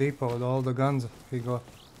guy depoted all the guns he got.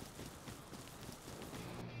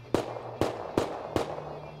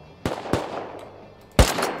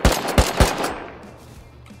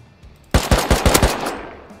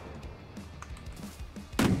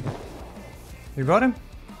 You got him?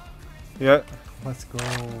 Yeah. Let's go.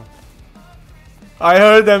 I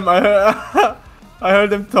heard them. I heard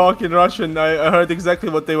them talk in Russian. I heard exactly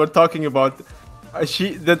what they were talking about.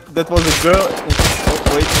 That was a girl.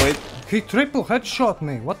 Oh, wait. He triple headshot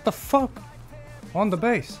me. What the fuck? On the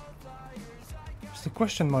base. It's the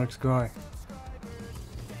question marks guy.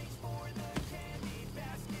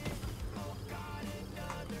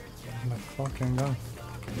 My fucking gun.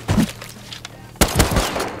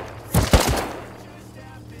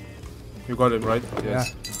 You got him, right? Yes. Yeah.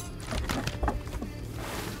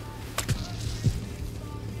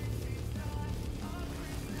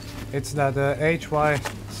 It's that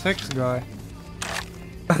HY6 guy.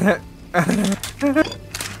 I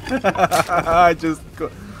just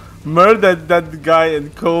murdered that guy in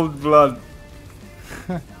cold blood.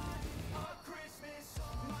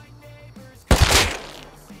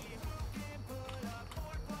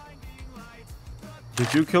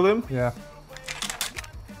 Did you kill him? Yeah.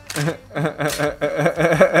 Easy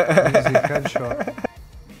headshot.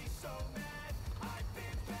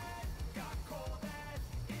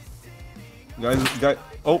 Guys,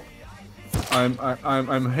 oh, I'm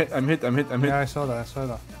hit. Yeah, I saw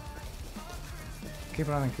that. Keep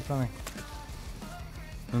running.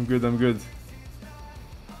 I'm good.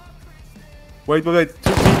 Wait,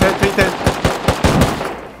 310.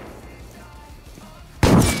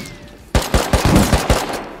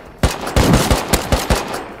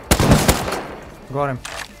 Got him.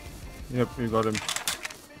 Yep, you got him.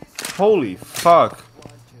 Holy fuck.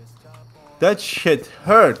 That shit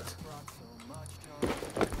hurt.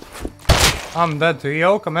 I'm dead to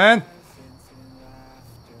Yoka, man.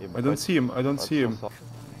 I don't see him.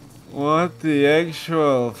 What the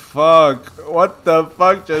actual fuck? What the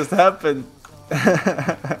fuck just happened?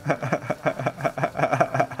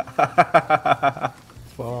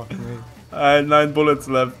 Fuck me. I had 9 bullets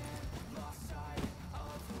left.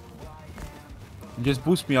 Just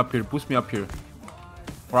boost me up here.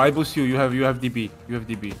 Or I boost you. You have DB.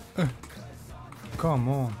 Come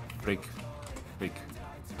on. Break.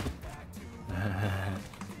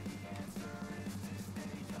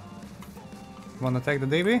 Wanna take the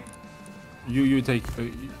DB? You take.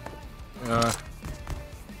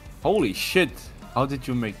 Holy shit! How did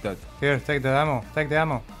you make that? Here, take the ammo.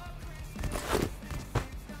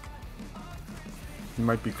 You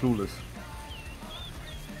might be clueless.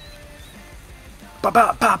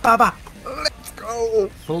 Ba. Let's go.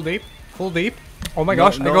 Full deep. Oh my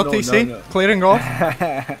gosh, I got TC. No. Clearing off.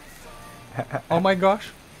 Oh my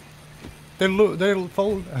gosh. They're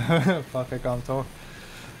full. Fuck, I can't talk.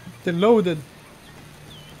 They're loaded.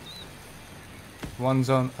 One's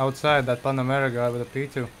on outside, that Panamera guy with a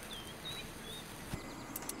P2.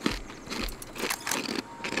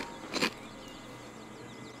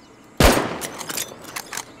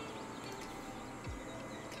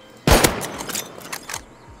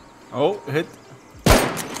 Oh, hit.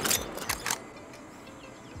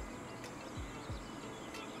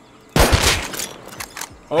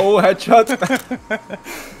 Oh, headshot.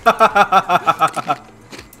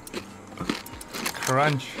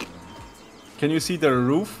 Crunch. Can you see the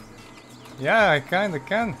roof? Yeah, I kinda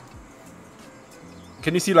can.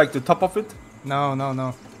 Can you see like the top of it? No, no,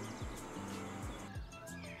 no.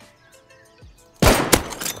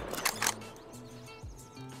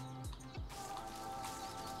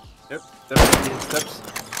 Yep, definitely steps.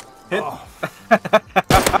 Hit. Oh.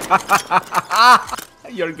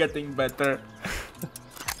 You're getting better.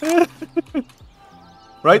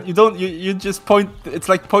 Right? You just point. It's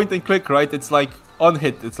like point and click, right? It's like on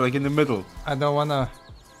hit. It's like in the middle. I don't wanna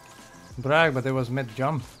brag, but it was mid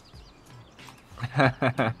jump.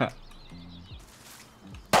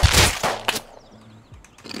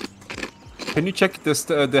 Can you check this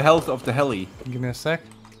the health of the heli? Give me a sec.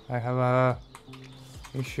 I have a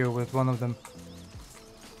issue with one of them.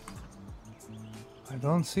 I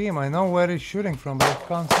don't see him. I know where he's shooting from, but I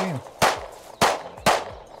can't see him.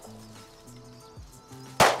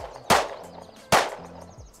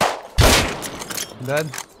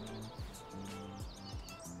 Dead.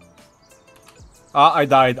 Ah, I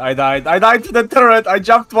died to the turret. I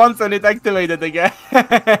jumped once and it activated again.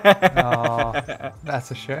 Oh,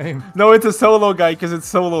 that's a shame. No, it's a solo guy because it's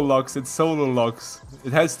solo locks. It's solo locks.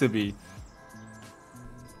 It has to be.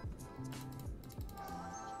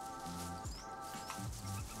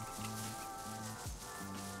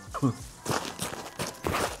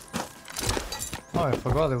 Oh, I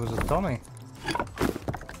forgot it was a Tommy.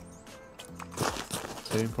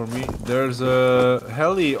 Same for me. There's a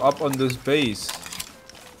heli up on this base.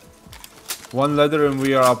 One ladder and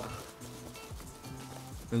we are up.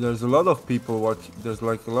 And there's a lot of people watching. There's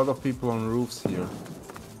like a lot of people on roofs here.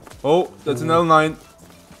 Oh, that's an L9.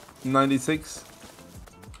 96.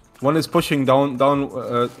 One is pushing down.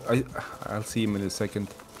 I'll see him in a second.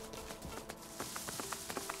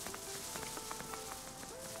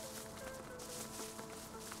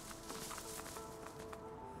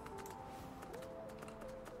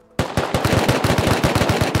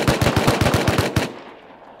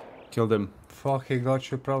 Killed him. Fuck, he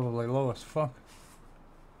got you probably low as fuck.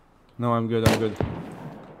 No, I'm good, I'm good.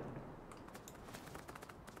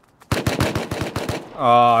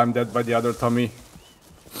 Ah, I'm dead by the other Tommy.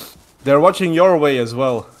 They're watching your way as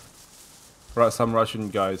well. Some Russian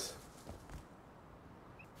guys.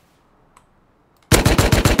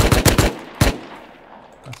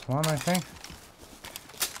 That's one, I think.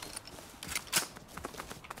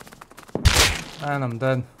 And I'm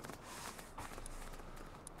dead.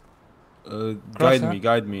 Guide me,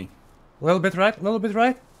 guide me. Little bit right, little bit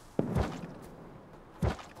right.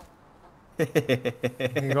 He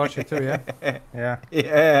got you too, yeah? Yeah.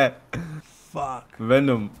 Yeah. Fuck.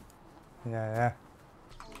 Venom. Yeah,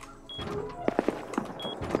 yeah.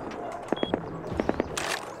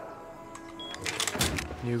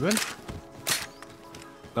 You good?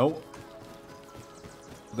 No.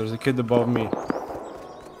 There's a kid above me.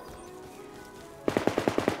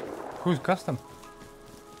 Who's custom?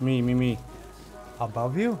 Me.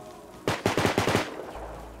 Above you?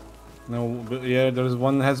 No, but yeah, there's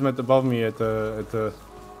one hazmat above me at the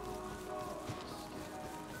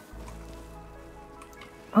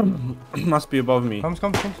must be above me. Comes.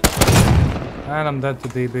 And I'm dead to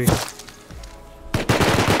DB.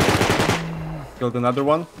 Killed another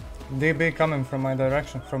one. DB coming from my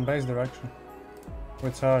direction, from base direction.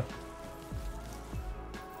 With SAR.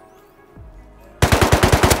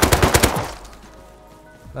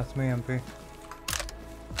 That's me, MP.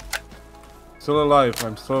 Still alive.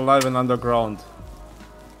 I'm still alive and underground.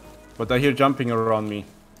 But I hear jumping around me.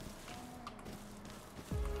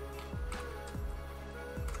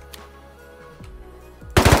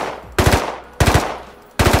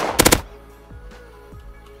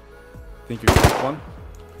 Think you killed one?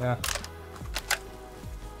 Yeah.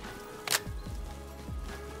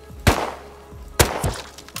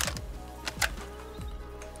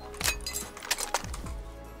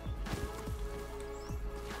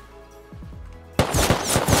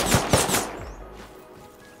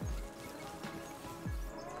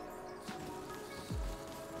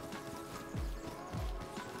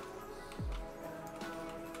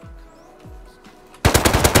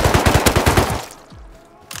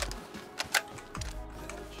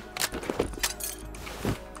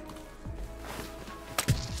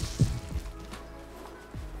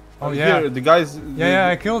 Oh yeah, Here, the guys. yeah,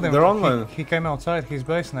 I killed him. They're online. He came outside his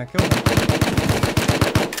base and I killed him.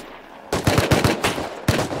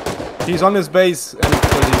 He's on his base and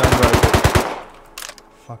right.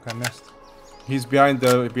 Fuck, I missed. He's behind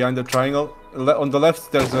the triangle. On the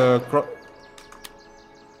left, there's a.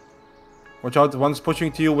 Watch out! One's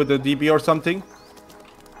pushing to you with a DB or something.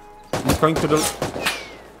 He's going to the.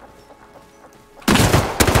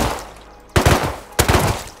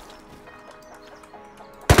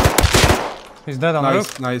 He's dead on the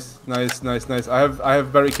roof. Nice. I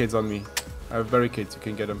have barricades on me. I have barricades. You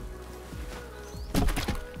can get him.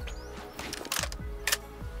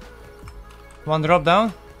 One drop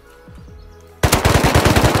down.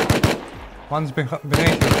 One's behind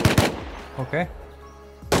you. Okay.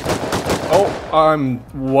 Oh,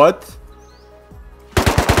 what?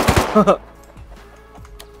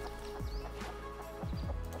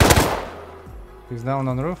 He's down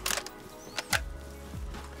on the roof.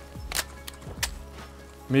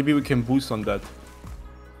 Maybe we can boost on that.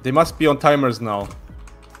 They must be on timers now.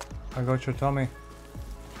 I got your Tommy.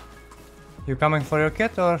 You coming for your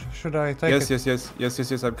kit or should I take it?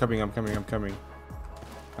 Yes. I'm coming.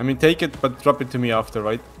 I mean, take it, but drop it to me after,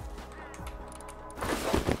 right?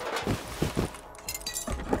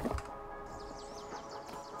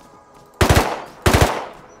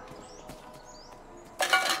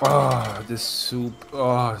 Ah, this soup.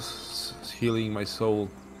 Oh, it's healing my soul.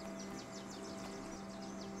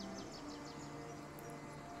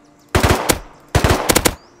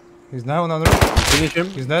 He's down on the roof. Finish him.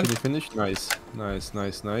 He's dead. Can you finish? Nice.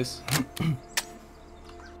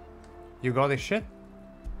 You got his shit?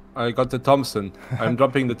 I got the Thompson. I'm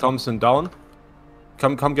dropping the Thompson down.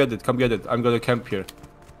 Come get it. I'm gonna camp here.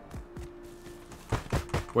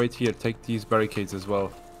 Wait here. Take these barricades as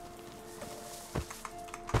well.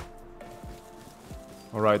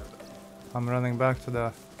 All right. I'm running back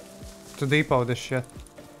to depot this shit.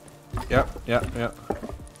 Yeah.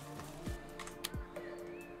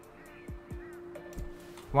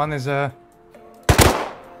 One is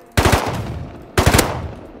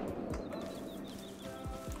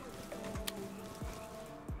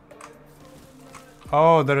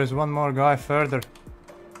Oh, there is one more guy further.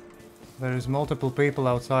 There is multiple people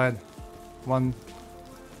outside. One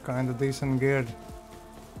kinda decent geared.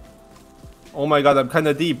 Oh my god, I'm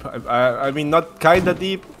kinda deep. I mean, not kinda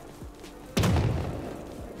deep.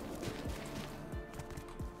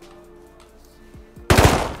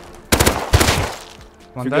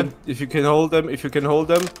 One dead. If you can hold them.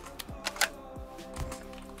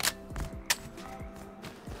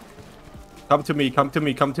 Come to me.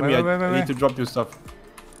 Wait. I need to drop you stuff.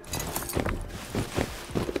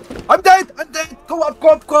 I'm dead. Go up. Go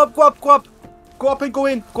up and go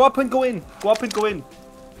in.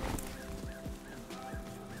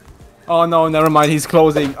 Oh no, never mind. He's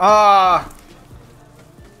closing. Ah.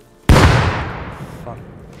 Fuck.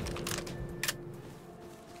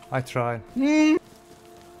 I tried.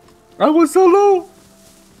 I was so low.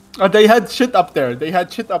 They had shit up there.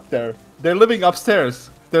 They're living upstairs.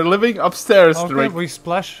 Okay, Rick. we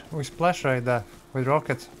splash right there with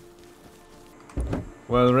rockets.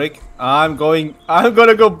 Well, Rick, I'm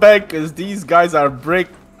gonna go back because these guys are brick.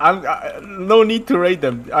 No need to raid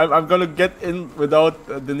them. I'm gonna get in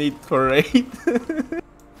without the need for raid.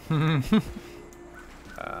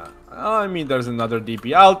 I mean, there's another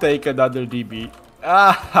DB. I'll take another DB.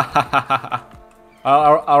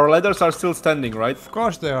 Our ladders are still standing, right? Of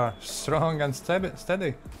course they are. Strong and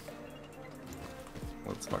steady.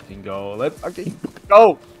 Let's fucking go.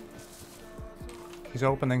 He's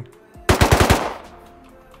opening.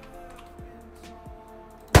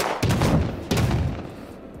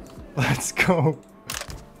 Let's go.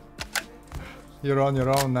 You're on your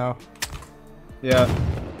own now. Yeah.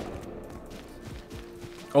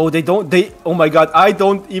 Oh, oh my god, I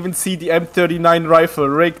don't even see the M39 rifle.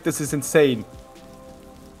 Rick, this is insane.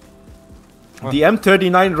 What? The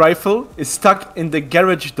M39 rifle is stuck in the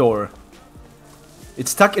garage door.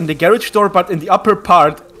 It's stuck in the garage door, but in the upper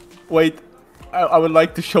part. Wait, I would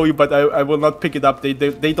like to show you, but I will not pick it up.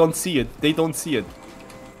 They don't see it.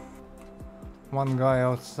 One guy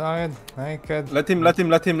outside, naked. Let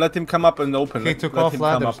him come up and open. He took Let off him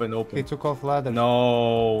ladders. come up and open. He took off ladders.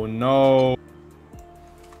 No.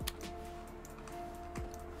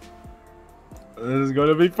 This is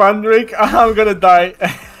gonna be fun, Rick. I'm gonna die.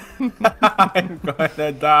 I'm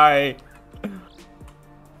gonna die.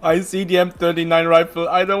 I see the M39 rifle.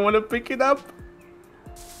 I don't want to pick it up.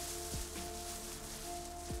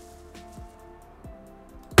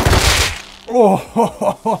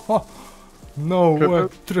 Oh, no way.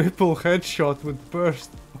 Triple headshot with burst.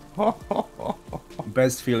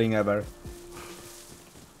 Best feeling ever.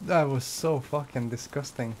 That was so fucking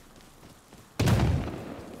disgusting.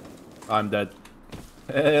 I'm dead.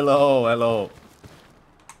 Hello.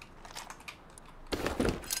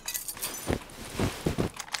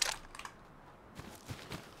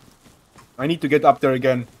 I need to get up there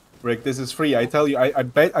again. Rick, this is free. I tell you,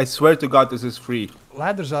 I swear to God, this is free.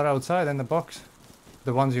 Ladders are outside in the box.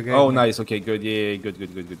 The ones you gave Oh, me. nice. Okay, good. Yeah, good.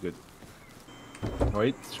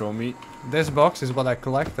 Wait, show me. This box is what I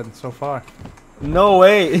collected so far. No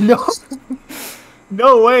way. No.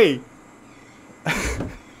 No way!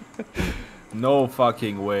 No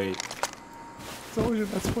fucking way. Told you,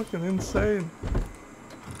 that's fucking insane.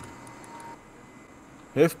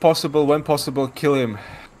 If possible, when possible, kill him.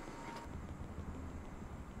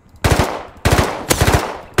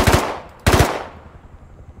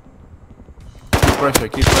 Keep pressure,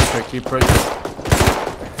 keep pressure, keep pressure.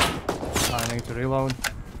 I need to reload.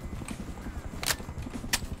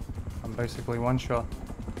 I'm basically one shot.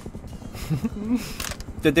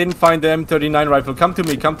 They didn't find the M39 rifle. Come to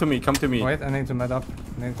me, come to me, come to me. Wait, I need to med up.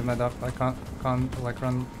 I need to med up. I can't like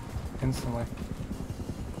run instantly.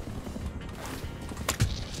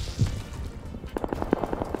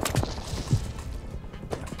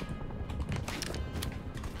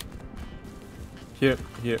 Here,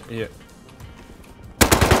 here, here.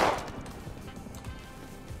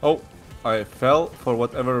 Oh, I fell for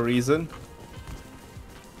whatever reason.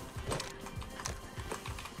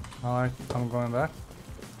 Alright, I'm going back.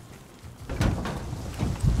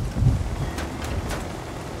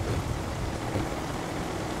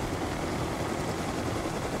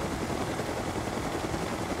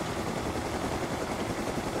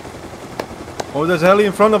 Oh, there's a heli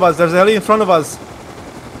in front of us. There's a heli in front of us.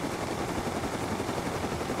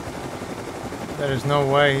 There is no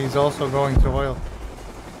way he's also going to oil.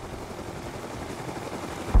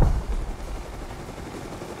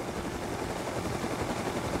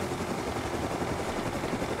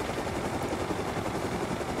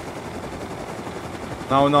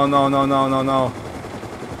 No, no, no, no, no, no, no.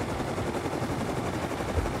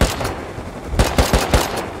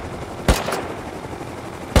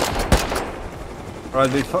 Right,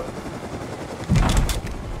 they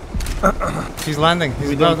He's landing.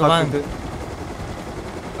 He's about to land.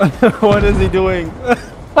 What is he doing?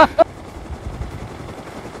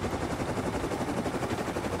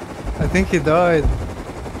 I think he died.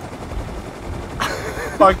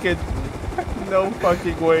 Fuck it. No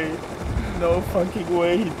fucking way. No fucking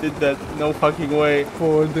way he did that. No fucking way.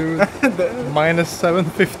 Poor dude. Minus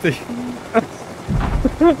 750.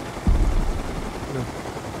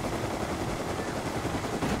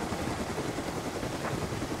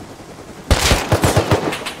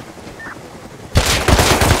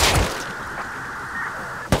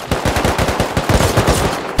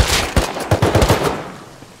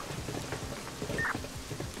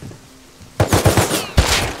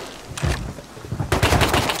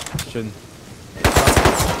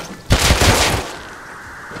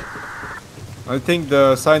 I think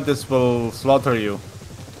the scientists will slaughter you.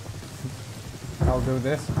 I'll do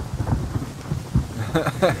this.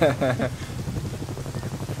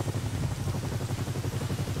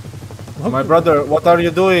 My brother, what are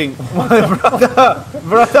you doing? My brother!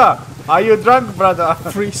 Brother! Are you drunk, brother?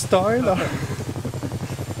 Freestyler.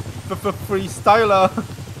 Freestyler!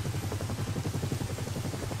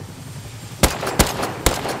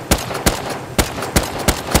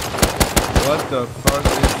 What the fuck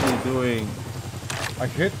is he doing? I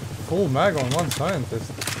hit full mag on one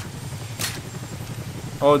scientist.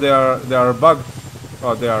 Oh, they are bugged.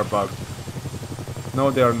 Oh, they are bugged. No,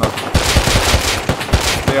 they are not.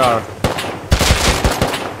 They are.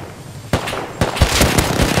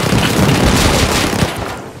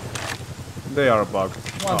 They are bugged.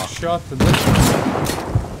 One Oh. shot to this one.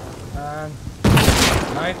 And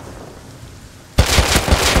night.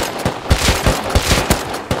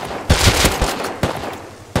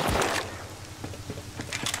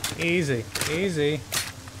 Easy, easy.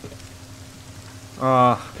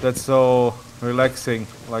 That's so relaxing,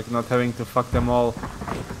 like not having to fuck them all.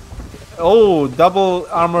 Oh, double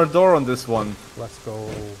armor door on this one. Let's go.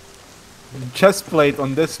 Chest plate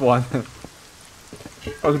on this one.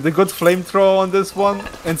 Oh, the good flamethrower on this one.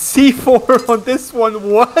 And C4 on this one.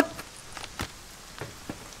 What?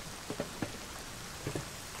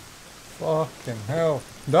 Fucking hell.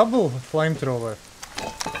 Double flamethrower.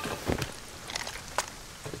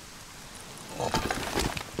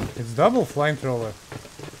 It's double flamethrower.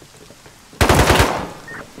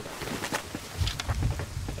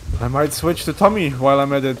 I might switch to Tommy while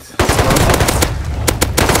I'm at it.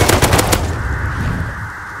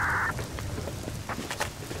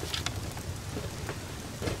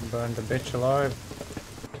 Burn the bitch alive.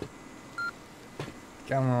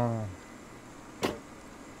 Come on.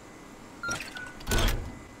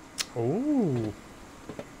 Ooh.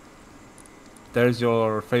 There's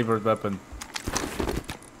your favorite weapon.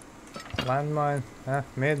 Landmine.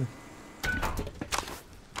 Mid.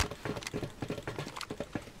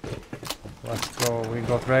 Let's go. We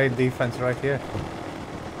got raid defense right here.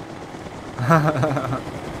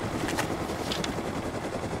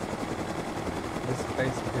 This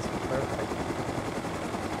space is perfect.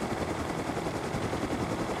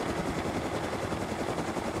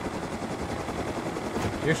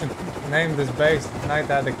 You should name this base Night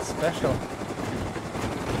Addict Special.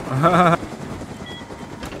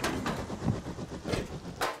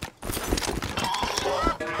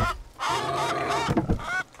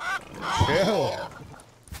 Chill.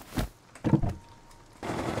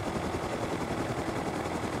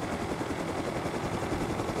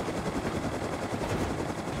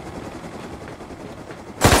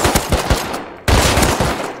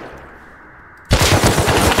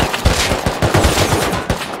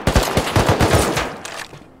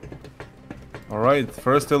 Alright,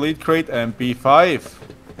 first elite crate MP5.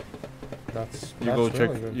 That's You go really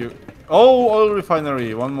check. good. You. Oh, oil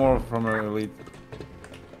refinery. One more from our elite.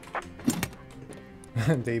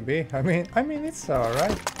 DB. I mean, it's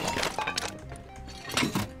alright.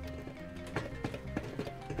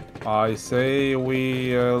 I say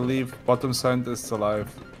we leave bottom scientists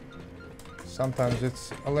alive. Sometimes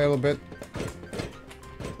it's a little bit.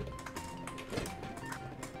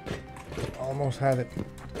 Almost had it.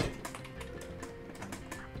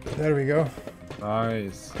 There we go.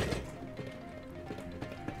 Nice.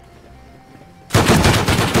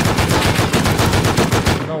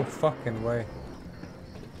 No fucking way.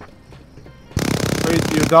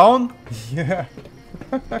 Wait, you down? Yeah.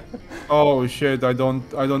 Oh shit! I don't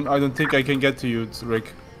think I can get to you,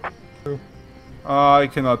 Rick. True. I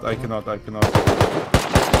cannot. Yeah.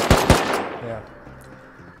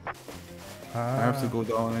 I have to go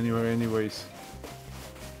down anywhere, anyways.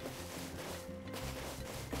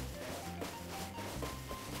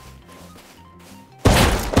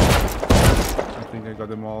 I think I got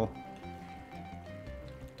them all.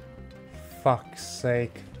 Fuck's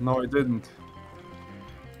sake. No, I didn't.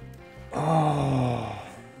 Oh.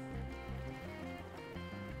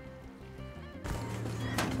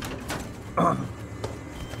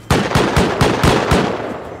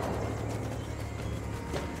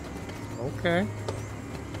 Okay.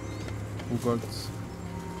 Who got?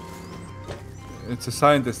 It's a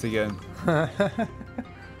scientist again.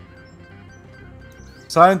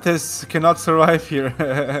 Scientists cannot survive here.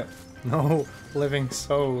 No living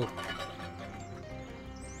soul.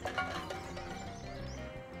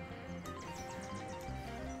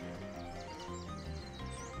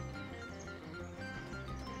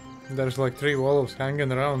 There's like 3 wolves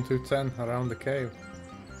hanging around 210 around the cave.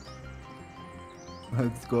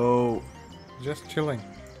 Let's go. Just chilling.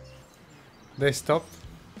 They stopped,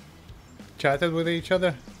 chatted with each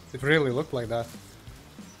other. It really looked like that.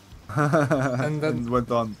 And then then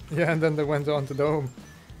went on. Yeah, and then they went on to dome.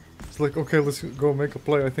 It's like, okay, let's go make a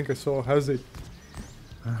play. I think I saw Hazy.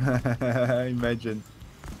 Imagine.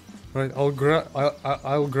 Right,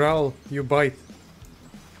 I'll growl, you bite.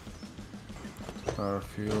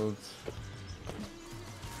 Starfield.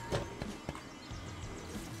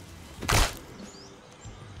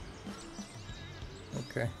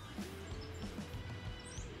 Okay.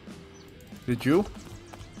 Did you?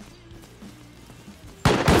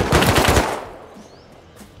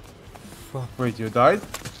 Fuck. Wait, you died?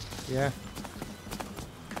 Yeah.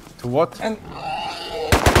 To what? And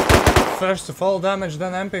first of all damage,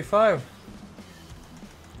 then MP5.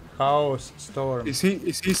 House storm. Is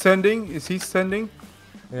he standing? Is he standing?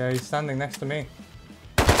 Yeah, he's standing next to me.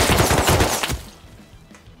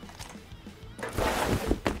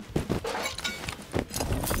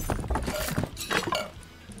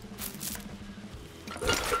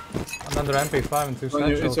 Another MP5 and 2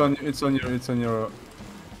 satchels. It's on your.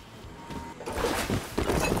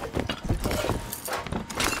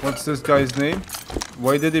 What's this guy's name?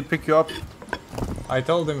 Why did he pick you up? I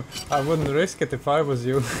told him I wouldn't risk it if I was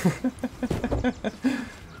you.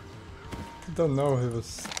 Don't know, he was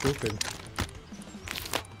stupid.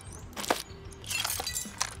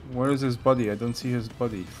 Where is his body? I don't see his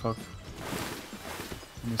body. Fuck.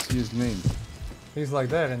 Let me see his name. He's like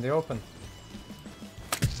there in the open.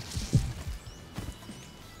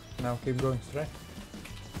 Now keep going straight.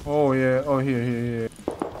 Oh yeah. Oh here.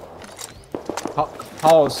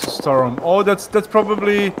 House Storm. Oh, that's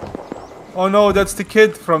probably. Oh no, that's the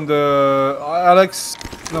kid from the Alex.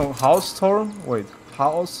 No, House Storm. Wait,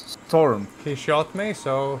 House Storm. He shot me,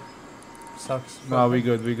 so sucks. No, we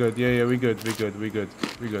good. Yeah, we good.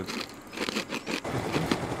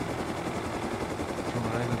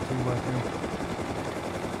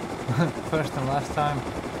 Alright, first and last time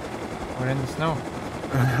we're in the snow.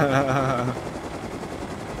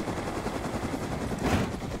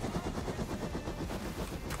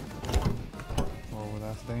 Oh,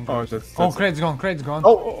 that's dangerous. Oh, that's Oh, crate's gone.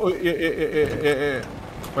 Oh, yeah.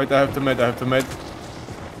 Wait, I have to med.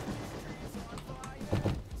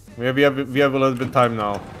 We have a little bit of time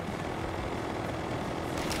now.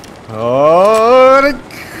 Oh, Rick,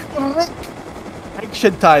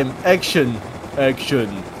 action time. Action.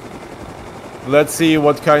 Action. Let's see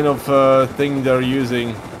what kind of thing they're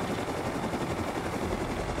using.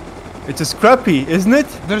 It's a scrappy, isn't it?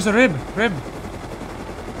 There's a rib.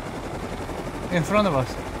 In front of us.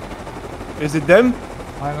 Is it them?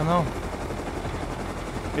 I don't know.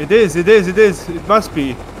 It is. It must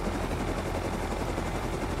be.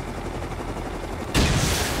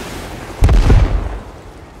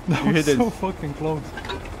 That You was hit so it. fucking close.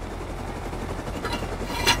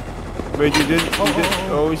 Wait, you did.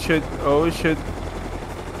 Oh shit. Oh shit.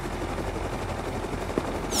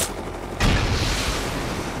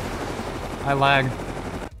 I lag.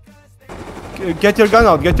 Get your gun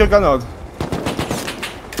out. Get your gun out.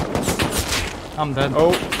 I'm dead.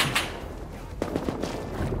 Oh.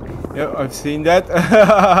 Yeah, I've seen that.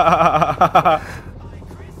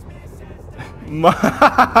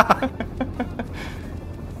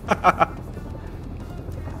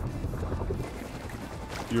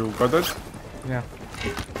 You got it? Yeah.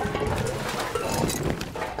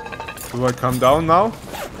 Do I come down now?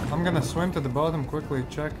 I'm gonna swim to the bottom quickly,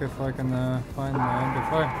 check if I can find my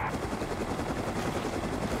MP5.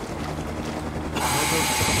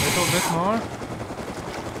 Little bit more.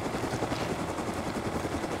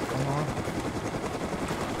 Come on.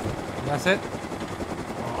 That's it.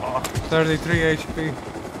 Oh, 33 HP.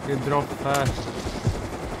 It dropped fast.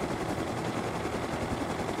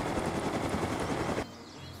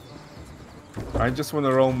 I just want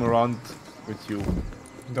to roam around with you.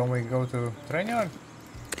 Don't we go to train yard?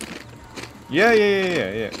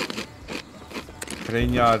 Yeah.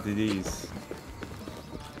 Train yard it is.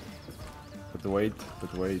 But wait.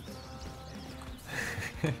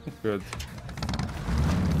 Good.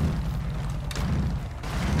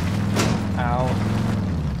 Ow.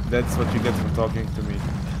 That's what you get for talking to me.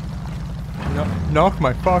 Knock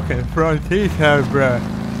my fucking front teeth out, bruh.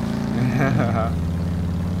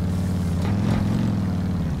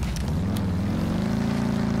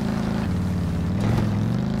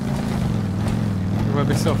 It would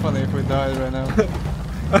be so funny if we died right now.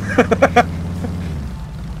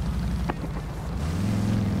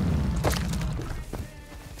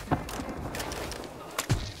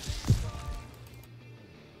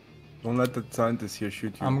 Don't let the scientist here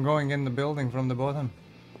shoot you. I'm going in the building from the bottom.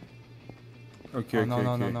 Okay, Oh, okay, no,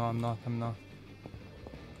 okay. I'm not.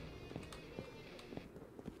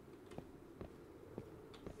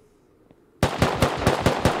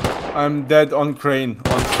 I'm dead on crane.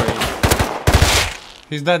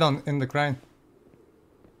 He's dead in the crane.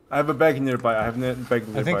 I have a bag nearby. I have a bag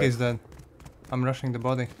nearby. I think he's dead. I'm rushing the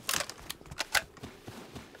body.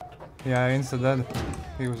 Yeah, insta dead.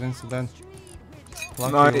 He was insta dead.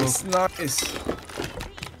 Lucky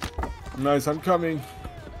Nice, I'm coming.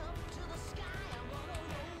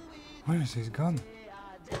 Where is his gun?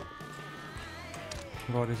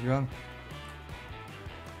 Got his gun.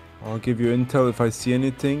 I'll give you intel if I see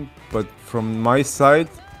anything, but from my side,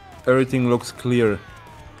 everything looks clear.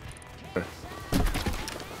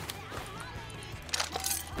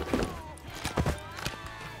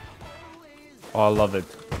 Oh, I love it.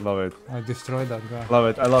 I destroyed that guy.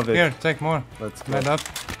 I love it. Here, take more. Let's go. Med up.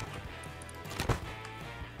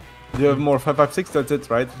 Do you have more 5.56? That's it,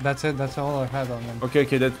 right? That's it, that's all I had on him. Okay,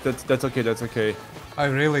 that's okay. I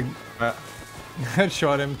really Uh,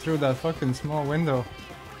 headshot him through that fucking small window.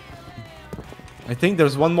 I think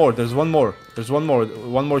there's one more.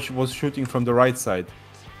 One more was shooting from the right side.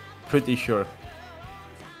 Pretty sure.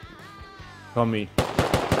 Tommy.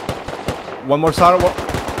 One more Sarah.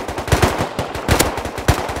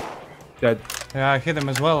 Dead. Yeah, I hit him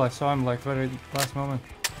as well. I saw him like very last moment.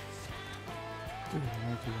 Dude, I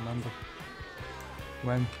need to remember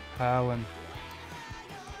when, how, and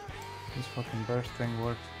this fucking burst thing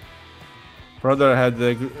works. Brother had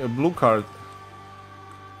a blue card.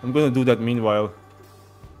 I'm gonna do that meanwhile.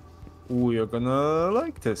 Ooh, you're gonna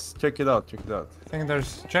like this. Check it out. I think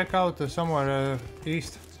there's checkout somewhere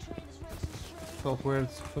east. Felt weird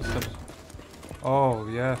footsteps. Oh,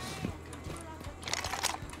 yes.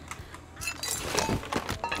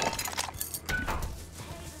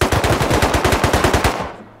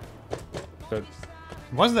 Good.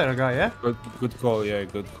 Was there a guy, yeah? Good call, yeah,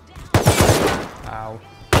 good. Ow.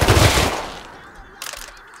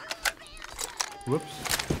 Whoops.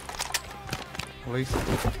 Lisa.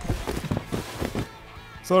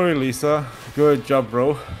 Sorry, Lisa. Good job,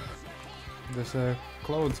 bro. There's a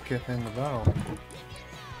clothes kit in the barrel.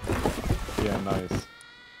 Yeah, nice.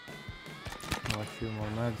 Oh, a few more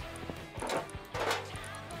meds.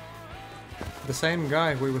 The same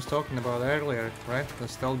guy we was talking about earlier, right? The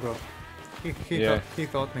Stelgro. He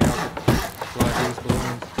thought me out. Fly these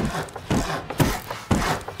balloons.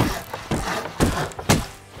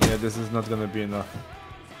 this is not gonna be enough.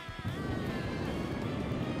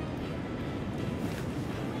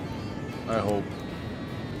 I hope.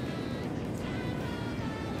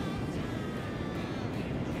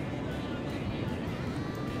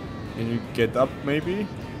 Can you get up maybe?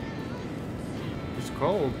 It's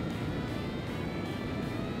cold.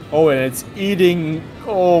 Oh, and it's eating.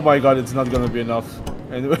 Oh my god, it's not gonna be enough.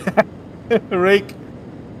 And Rick,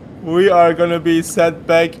 we are gonna be set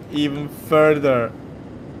back even further.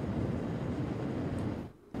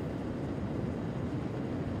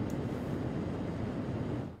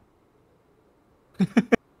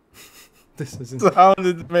 This isn't. The sound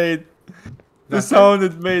it made. The sound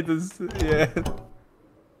it made is, yeah.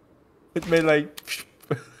 It made like.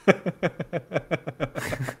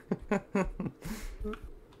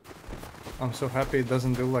 I'm so happy it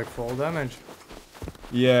doesn't do like fall damage.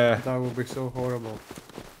 Yeah. That would be so horrible.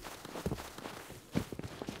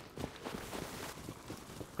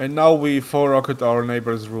 And now we full rocket our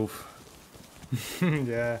neighbor's roof.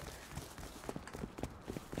 Yeah.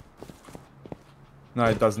 No,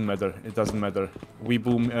 it doesn't matter. It doesn't matter. We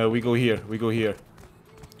boom. We go here. We go here.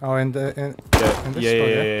 Oh, and Yeah. in Yeah. this Yeah. store,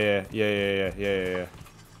 Yeah. Yeah. Yeah. Yeah. Yeah. Yeah.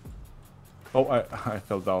 Oh, I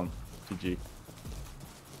fell down. GG.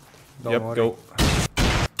 Don't Yep. worry. Go.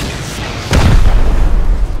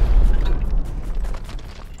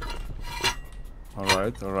 All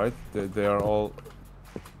right. All right. They are all.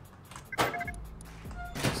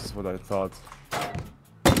 This is what I thought.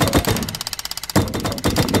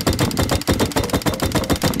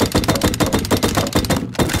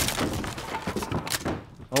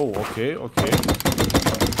 Oh, okay, okay.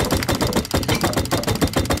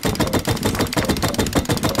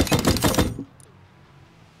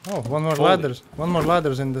 Oh, one more Holy. ladders. One more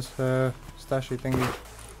ladders in this stashy thingy.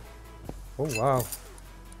 Oh wow.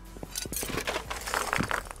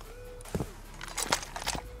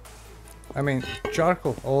 I mean,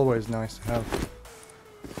 charcoal always nice to have.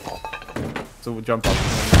 So we jump up.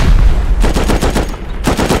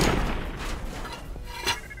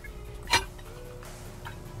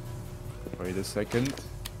 Wait a second.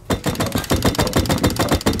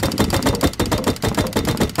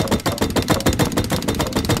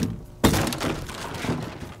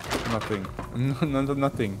 Nothing.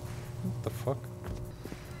 Nothing. What the fuck?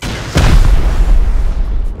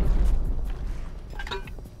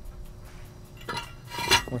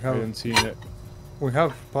 We I have didn't see it.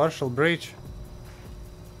 partial breach.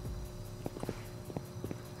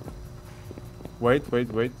 Wait.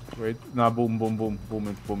 Nah, boom. Boom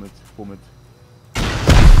it.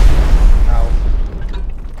 Ow.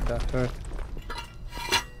 That hurt.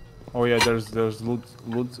 Oh yeah, there's loot.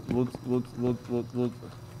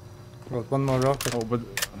 Got one more rocket. Oh, but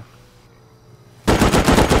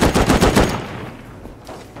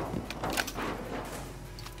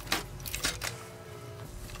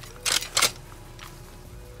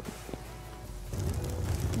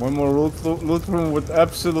one more loot room with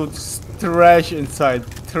absolute trash inside.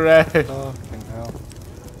 Trash. Fucking hell.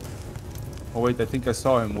 Oh wait, I think I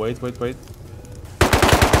saw him. Wait.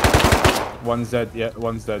 One's dead. Yeah,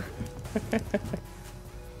 one's dead.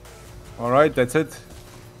 All right, that's it.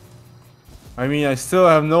 I mean, I still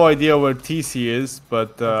have no idea where TC is,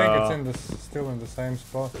 but I think it's in still in the same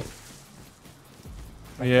spot.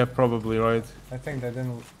 yeah, probably right. I think they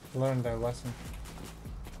didn't learn their lesson.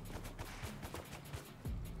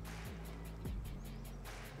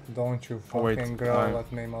 Don't you Oh, wait, fucking growl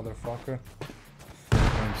at me, motherfucker.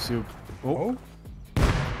 I'm soup. Oh.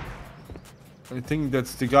 I think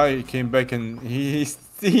that's the guy who came back and he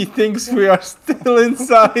thinks we are still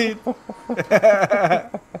inside.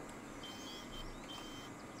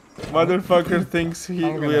 Motherfucker thinks we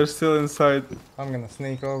are still inside. I'm gonna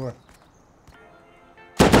sneak over.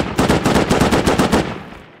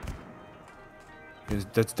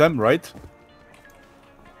 That's them, right?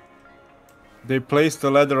 They placed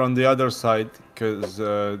the ladder on the other side because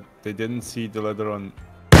they didn't see the ladder on.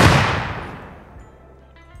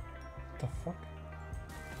 The fuck?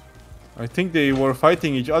 I think they were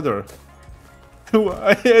fighting each other.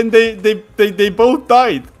 And they both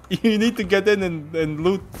died. You need to get in and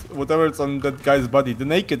loot whatever's on that guy's body. The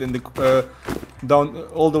naked in the down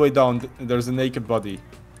all the way down. There's a naked body,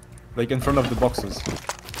 like in front of the boxes.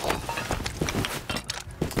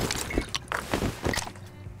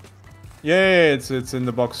 Yeah, it's in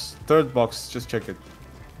the box. Third box. Just check it.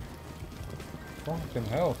 Fucking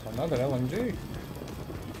hell! Another LMG.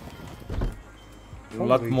 A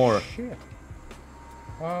lot Holy more. Shit.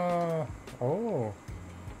 Oh.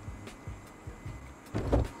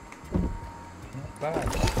 Not bad.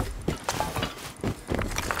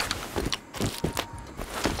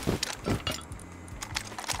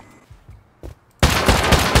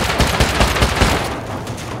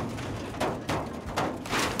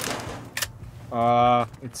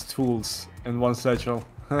 It's tools and one satchel.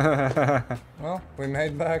 Well, we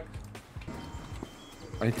made back.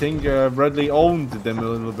 I think Bradley owned them a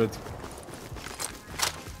little bit.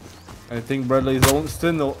 I think Bradley is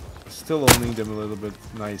still owning them a little bit.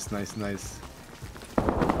 Nice, nice, nice.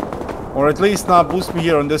 Or at least now boost me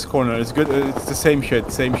here on this corner. It's good. It's the same shit.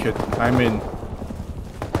 Same shit. I'm in.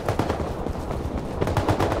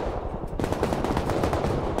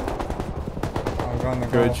 I'm gonna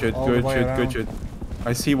Good go shit. all the Good way shit. around. Good shit.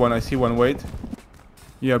 I see one. I see one. Wait.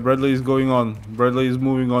 Yeah, Bradley is going on. Bradley is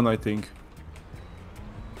moving on, I think.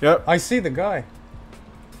 Yep. I see the guy.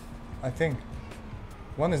 I think.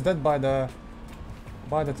 One is dead by the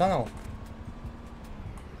tunnel.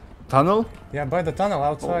 Tunnel? Yeah, by the tunnel,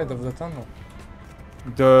 outside of the tunnel.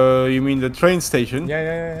 You mean the train station?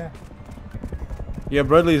 Yeah. Yeah,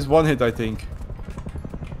 Bradley is one hit, I think.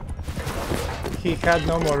 He had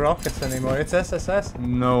no more rockets anymore. It's SSS.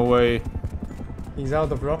 No way. He's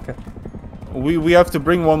out of rocket. We have to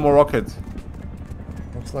bring one more rocket.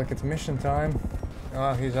 Looks like it's mission time.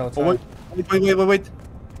 Ah, he's outside. Oh, wait.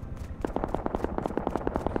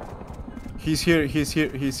 He's here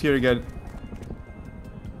again.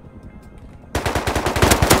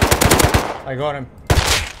 I got him.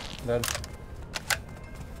 Dead.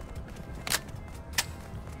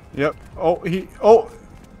 Yep.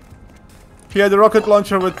 He had a rocket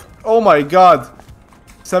launcher with, oh my god.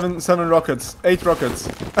 7 rockets, 8 rockets.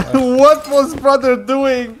 What was brother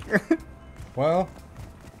doing? Well,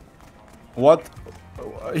 what?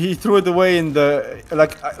 He threw it away in the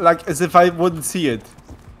like as if I wouldn't see it.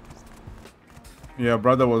 Yeah,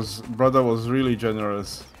 brother was really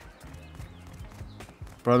generous.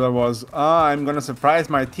 Brother was, I'm gonna surprise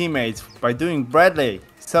my teammates by doing Bradley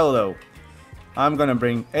solo. I'm gonna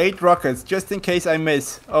bring 8 rockets just in case I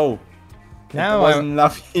miss. Oh, now it wasn't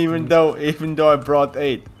enough even though I brought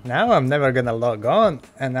 8. Now I'm never gonna log on,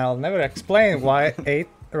 and I'll never explain why 8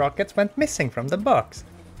 rockets went missing from the box.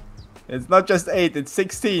 It's not just 8, it's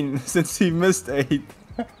 16 since he missed 8.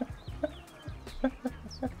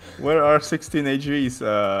 Where are 16 HVs?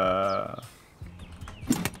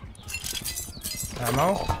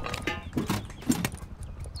 Ammo.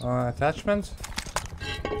 Attachments.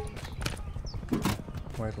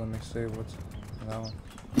 Wait, let me see what's that one.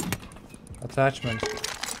 Attachments.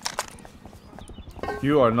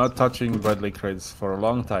 You are not touching Bradley crates for a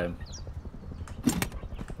long time.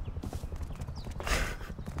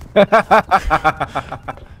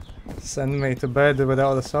 Send me to bed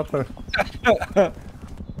without a supper.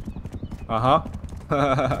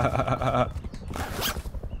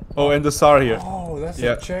 Oh, and the SAR here. Oh, that's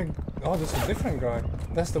Yeah. a Czech. Oh, that's a different guy.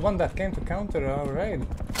 That's the one that came to counter our raid.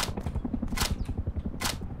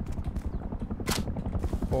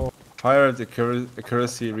 Higher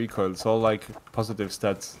accuracy, recoil. It's all like positive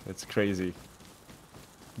stats. It's crazy.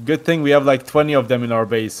 Good thing we have like 20 of them in our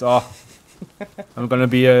base. Oh, I'm gonna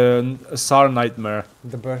be a SAR nightmare.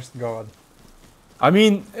 The burst god. I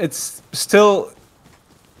mean, it's still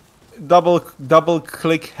double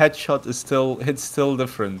click headshot is still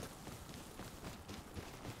different.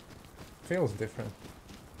 Feels different.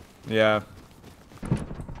 Yeah.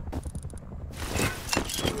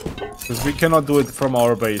 Because we cannot do it from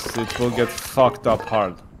our base. It will get fucked up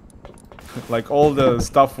hard. Like all the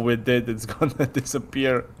stuff we did, it's gonna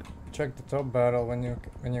disappear. Check the top barrel when you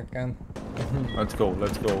can. Let's go.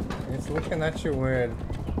 It's looking at you weird.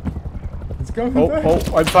 It's going Oh, back. oh,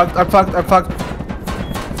 I'm fucked.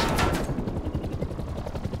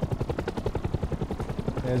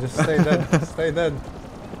 Yeah, just stay dead. Stay dead.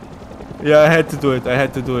 Yeah, I had to do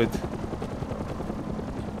it.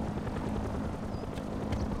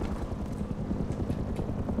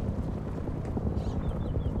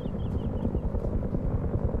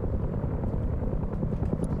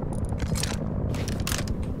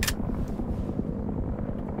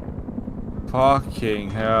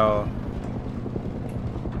 Fucking hell.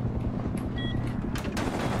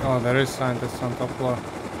 Oh, there is scientists on top floor.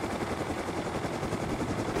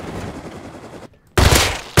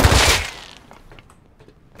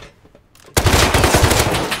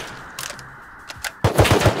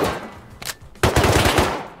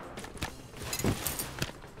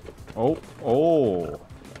 Oh.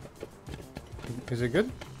 Is it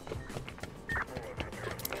good?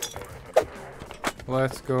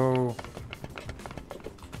 Let's go.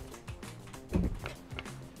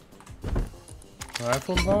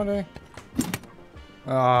 Rifle body?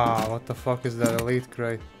 Ah, what the fuck is that elite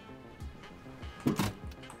crate?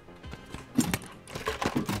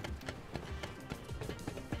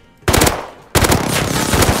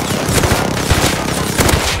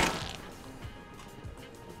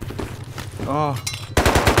 Oh.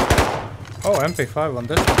 Oh, MP5 on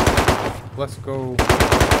this one. Let's go.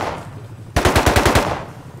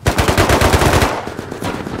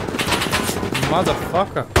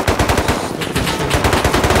 Motherfucker.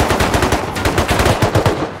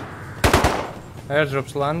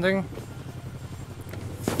 Airdrop's landing.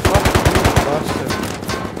 Fuck you, bastard.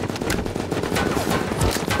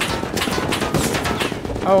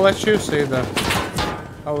 I'll let you see that.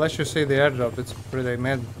 I'll let you see the airdrop, it's pretty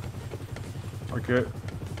mid. Okay.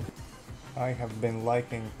 I have been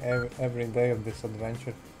liking every day of this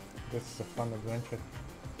adventure. This is a fun adventure.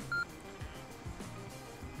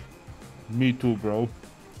 Me too, bro.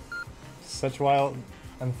 Such wild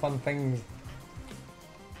and fun things.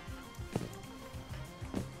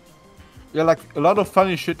 Yeah, like a lot of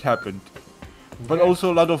funny shit happened, but Yeah.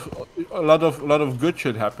 also a lot of good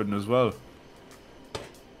shit happened as well.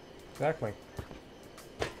 Exactly.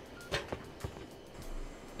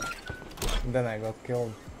 Then I got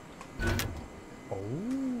killed. Oh,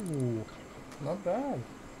 not bad.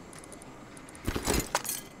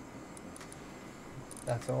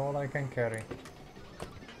 That's all I can carry.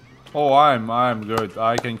 Oh, I'm good.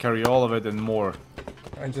 I can carry all of it and more.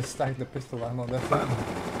 I just stacked the pistol ammo, that's it.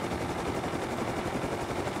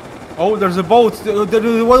 Oh, there's a boat.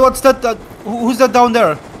 What's that? Who's that down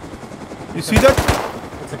there? You see that?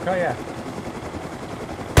 It's a kayak.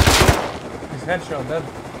 He's headshot dead.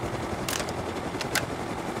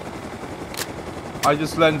 I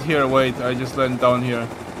just land here. Wait, I just land down here.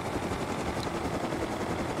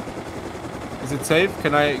 Is it safe?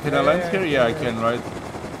 Can I land here? Yeah, I can, right?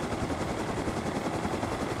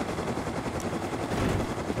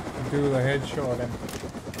 Do the headshot him.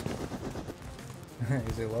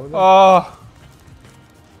 Is it loaded? Oh,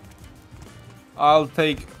 I'll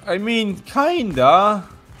take. I mean, kinda.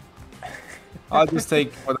 I'll just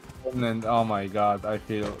take for the fun and oh my god, I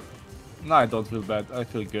feel. No, I don't feel bad. I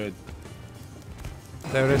feel good.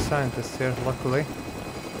 There is scientists here, luckily.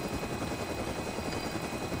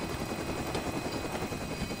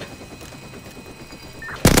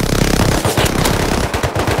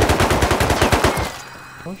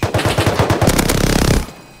 Oh shit.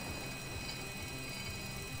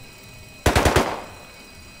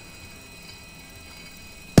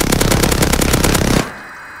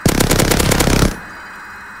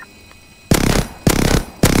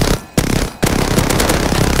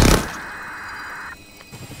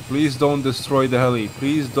 Please don't destroy the heli.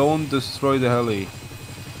 Please don't destroy the heli.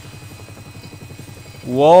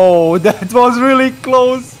 Whoa, that was really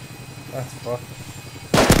close. That's fucked.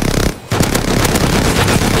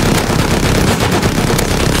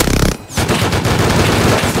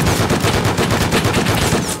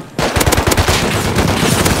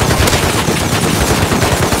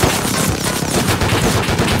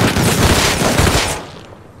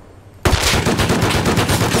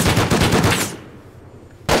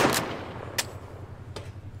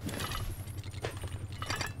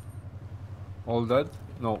 All that?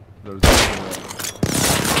 No, there's nothing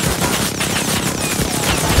there.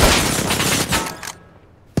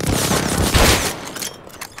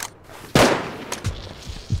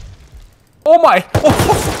 Oh my!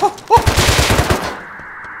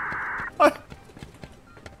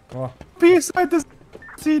 Oh, Beside this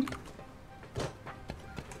scene.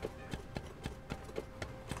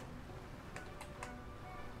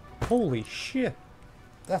 holy shit!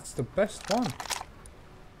 That's the best one.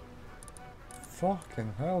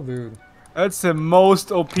 Fucking hell, dude. That's the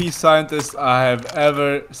most OP scientist I have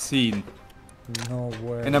ever seen. No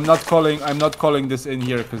way. And I'm not calling this in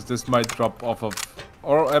here because this might drop off of,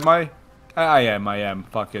 or am I? I am.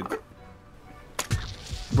 Fuck it.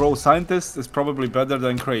 Bro, scientist is probably better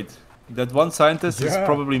than crate. That one scientist is Yeah.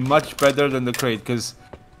 probably much better than the crate because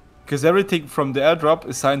everything from the airdrop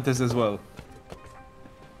is scientist as well.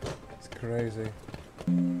 It's crazy.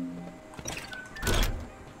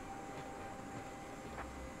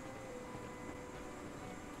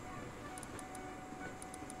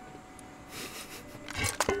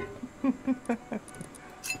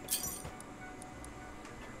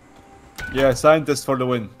 Yeah, scientist for the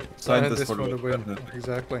win. Scientist Scientist for the win. definitely.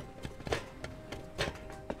 Exactly.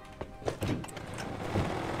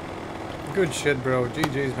 Good shit, bro.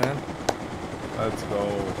 GG's, man. Let's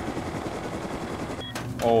go.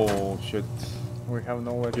 Oh shit. We have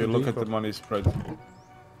nowhere Here, to look at depot. the money spread.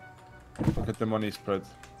 Look at the money spread.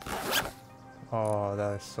 Oh,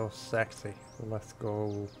 that is so sexy. Let's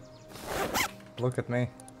go. Look at me.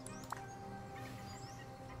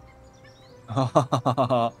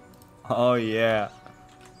 Oh yeah.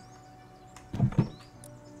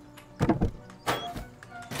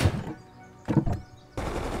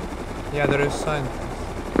 Yeah, there is sign.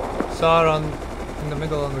 Sauron In the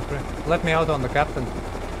middle on the crane. Let me out on the captain,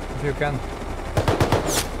 if you can.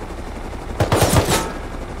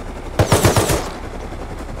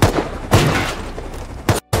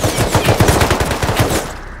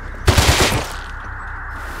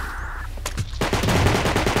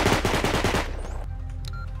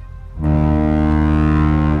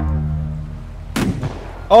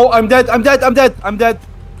 Oh, I'm dead, I'm dead, I'm dead, I'm dead.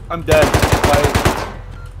 I'm dead. By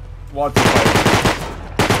water pipe.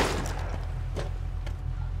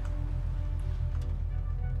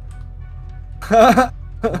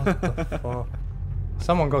 What the fuck?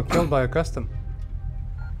 Someone got killed by a custom.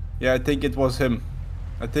 Yeah, I think it was him.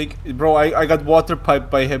 I think, bro, I got water piped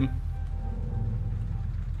by him.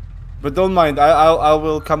 But don't mind, I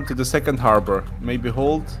will come to the second harbor. Maybe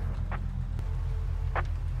hold.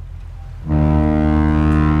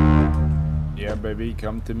 Yeah, baby,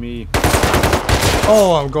 come to me.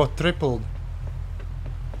 Oh, I got tripled.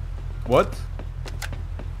 What?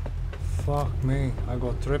 Fuck me, I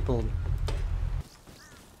got tripled.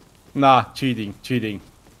 Nah, cheating, cheating.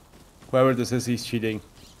 Whoever this is, he's cheating.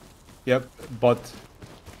 Yep, bot.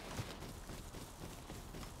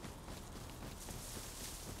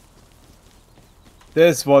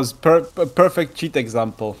 This was a perfect cheat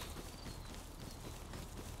example.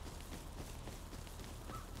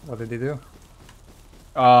 What did he do?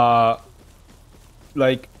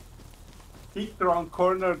 Like, peeked around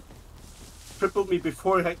corner, tripled me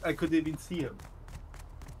before I could even see him.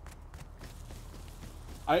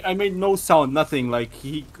 I made no sound, nothing. Like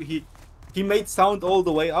he made sound all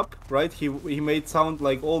the way up, right? He made sound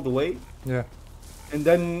like all the way. Yeah. And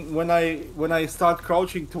then when I start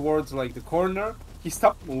crouching towards like the corner, he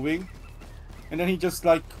stopped moving, and then he just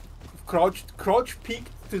like crouch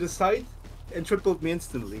peeked to the side, and tripled me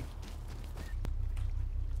instantly.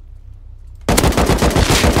 A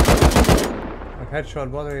headshot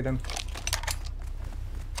bothered him.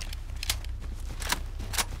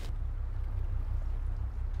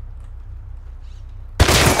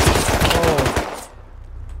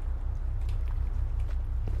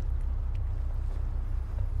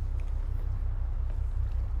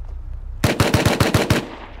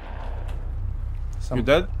 You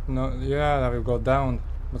dead? No, yeah, we got down.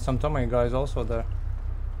 But some Tommy guys also there.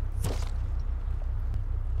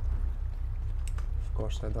 Of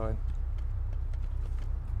course I died.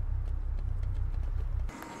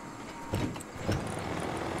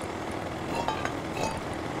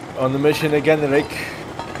 On the mission again, Rick.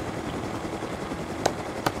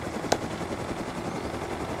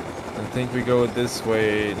 I think we go this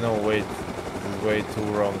way. No, wait. This is way too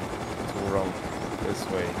wrong. Too wrong. This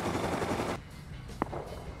way.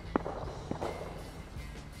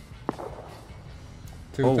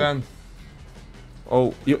 Two 10.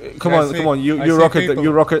 Oh, you come I on, see- come on! I You see rocket them! people.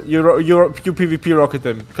 You rocket! You PvP rocket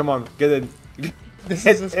them! Come on, get in! This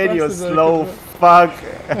Get is as in, fast you as I slow can fuck!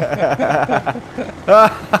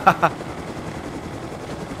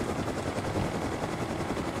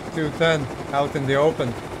 do. 210 out in the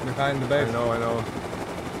open behind the base. I know, I know.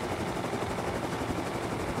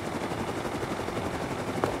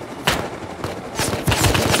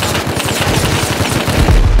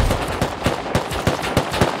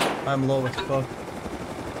 I'm low as fuck.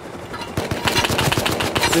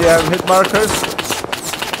 Do you have hit markers?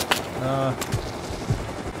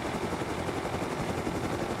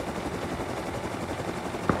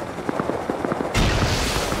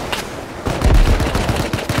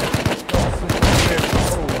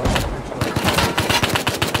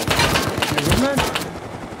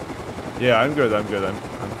 Yeah, I'm good. I'm good. I'm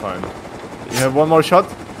fine. You have one more shot?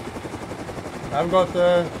 I've got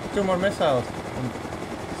 2 more missiles and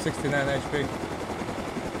 69 HP.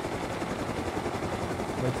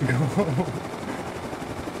 Let's go.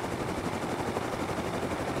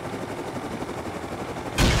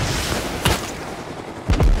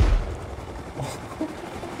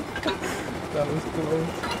 That was close.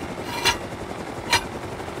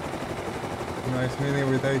 Nice mini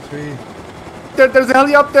with HP. There's a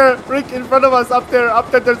heli up there! Rick, in front of us! Up there! Up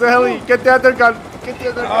there! There's a heli! Get the other gun! Get the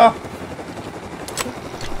other gun!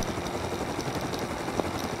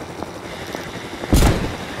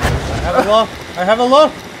 I have a lock! I have a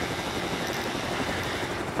lock!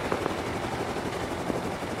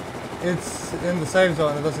 It's in the safe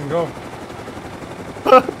zone, it doesn't go.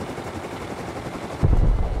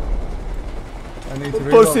 I need to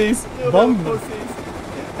reload. Pussies! Bomb! Pussies!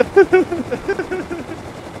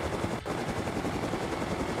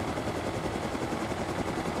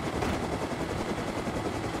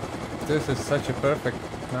 This is such a perfect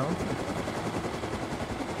mount.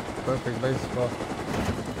 Perfect base spot.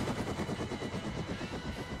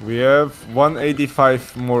 We have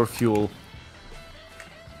 185 more fuel.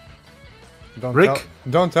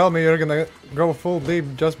 Don't tell me you're gonna go full deep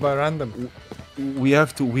just by random. We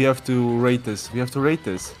have to rate this. We have to rate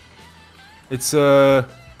this. It's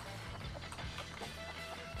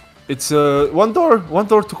one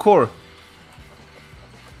door to core.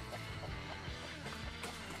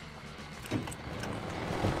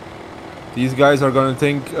 These guys are gonna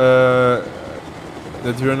think that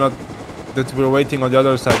we're waiting on the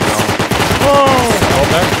other side now. Oh!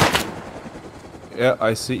 Yeah,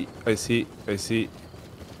 I see.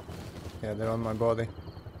 Yeah, they're on my body.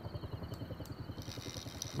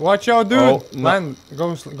 Watch out, dude! Oh, no. Land,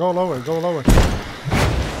 go lower, go lower.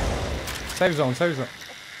 Safe zone.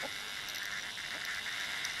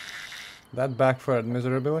 That backfired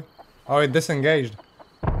miserably. Oh, it disengaged.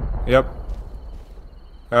 Yep.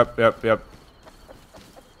 I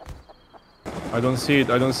don't see it.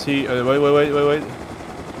 Wait.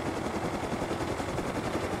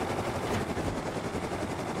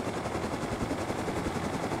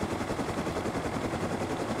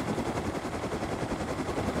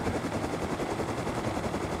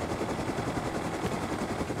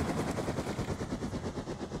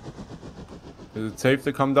 Is it safe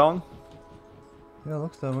to come down? Yeah,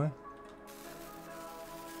 looks that way.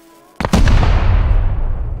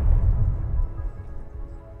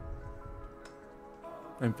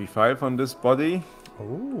 MP5 on this body.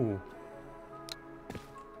 Ooh.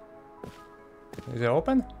 Is it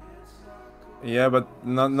open? Yeah, but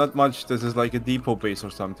not much. This is like a depot base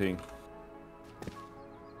or something.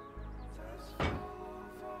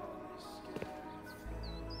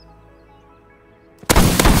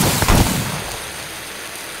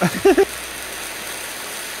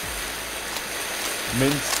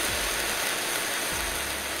 Mince.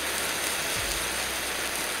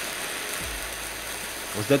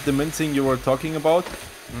 Was that the mincing you were talking about?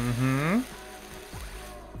 Mm-hmm.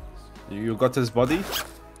 You got his body?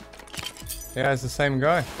 Yeah, it's the same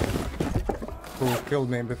guy who killed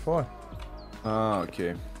me before. Ah,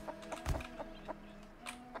 okay.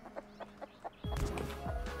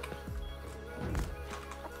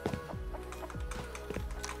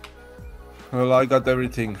 Well, I got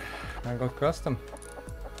everything. I got custom.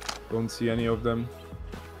 Don't see any of them.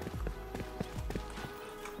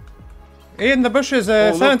 In the bushes,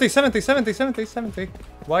 Oh, 70.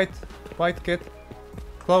 White kit.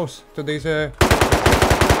 Close to these,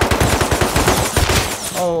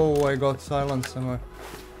 Oh, I got silence somewhere.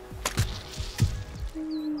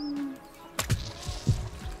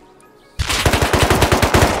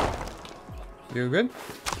 You good?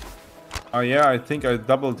 Oh yeah, I think I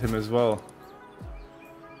doubled him as well.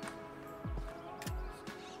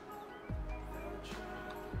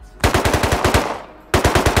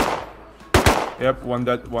 Yep, one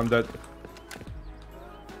dead.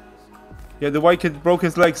 Yeah, the white kid broke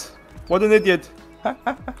his legs. What an idiot!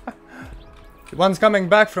 One's coming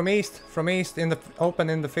back from east, in the open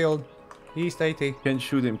in the field. East 80. Can't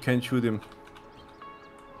shoot him.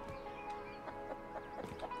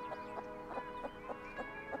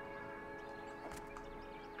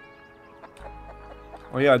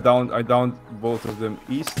 Oh yeah, I downed both of them.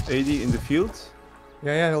 East 80 in the field.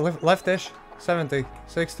 Yeah, leftish. 70,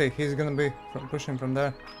 60. He's gonna be pushing from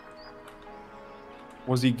there.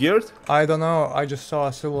 Was he geared? I don't know. I just saw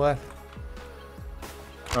a silhouette.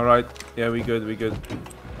 All right. Yeah, we good. Get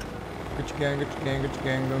your gang,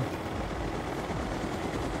 go.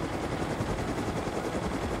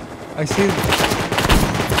 I see.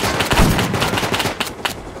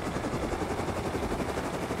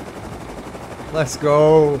 Let's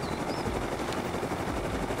go.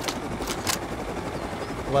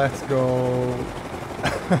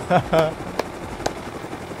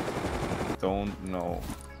 Don't know.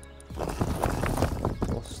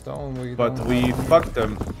 Well, stone But we fucked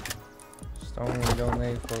them. Stone we don't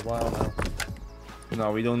need for a while now.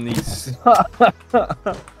 No, we don't need.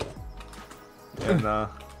 And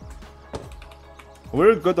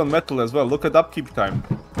we're good on metal as well. Look at upkeep time.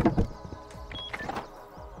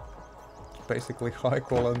 Basically high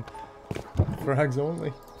quality frags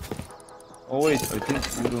only. Oh wait, I think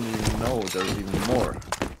you don't even know there's even more.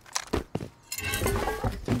 I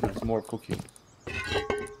think there's more cooking.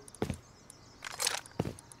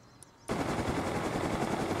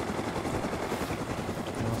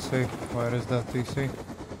 Let's see, where is that TC?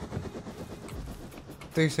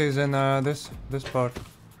 TC is in this part.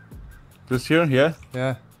 This here, yeah?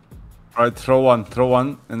 Yeah. Alright, throw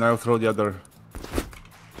one, and I'll throw the other.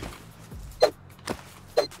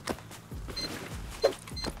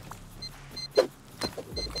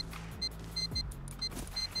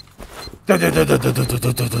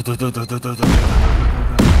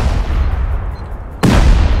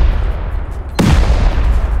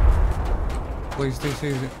 Please, this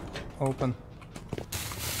is open.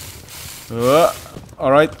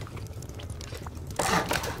 All right.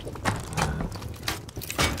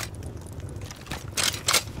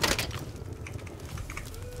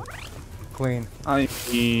 Clean. I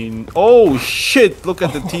mean, oh shit! Look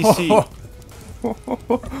at the TC.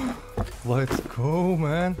 Let's go,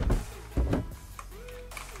 man.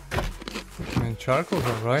 I mean, charcoal's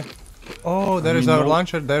alright. Oh, there is our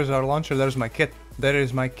launcher. There's our launcher. There's my kit. There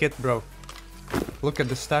is my kit, bro. Look at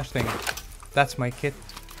the stash thing. That's my kit.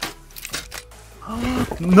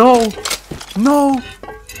 No, no,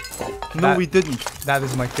 no, we didn't. That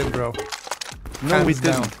is my kit, bro. No, we Hands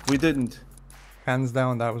didn't. down. We didn't. Hands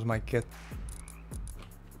down, that was my kit.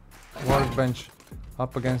 Workbench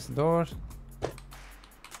up against the doors.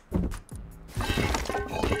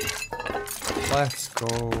 Let's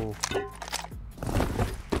go.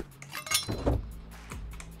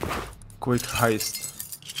 Quick heist.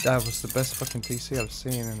 That was the best fucking TC I've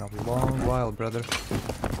seen in a long while, brother.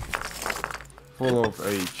 Full of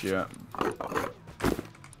age, yeah.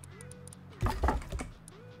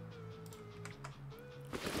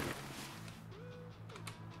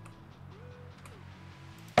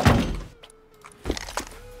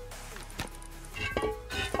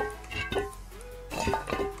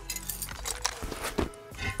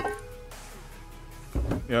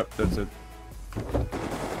 Yep, that's it.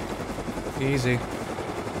 Easy.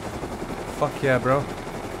 Fuck yeah, bro.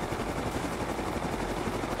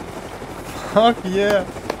 Fuck yeah!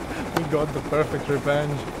 We got the perfect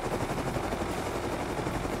revenge.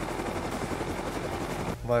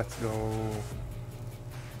 Let's go.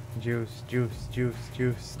 Juice, juice, juice,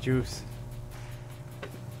 juice, juice.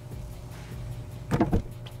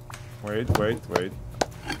 Wait.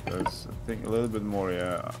 There's, I think, a little bit more,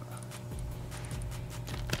 yeah.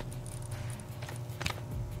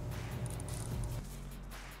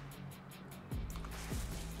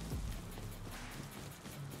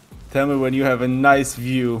 Tell me when you have a nice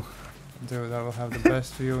view. Dude, I will have the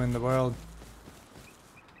best view in the world.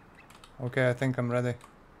 Okay, I think I'm ready.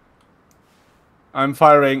 I'm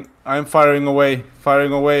firing. I'm firing away.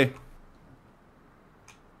 Firing away.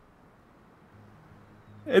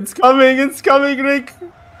 It's coming. It's coming, Rick.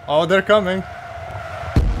 Oh, they're coming.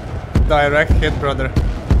 Direct hit, brother.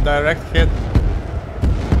 Direct hit.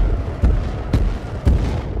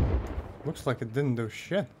 Looks like it didn't do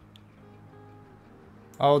shit.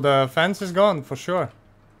 Oh, the fence is gone for sure.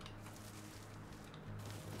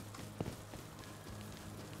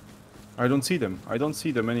 I don't see them. I don't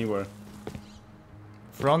see them anywhere.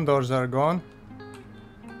 Front doors are gone.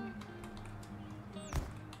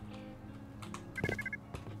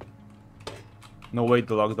 No way,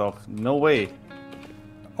 they locked off. No way.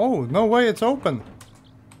 Oh, no way, it's open.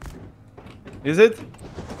 Is it?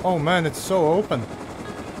 Oh man, it's so open.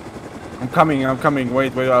 I'm coming. I'm coming.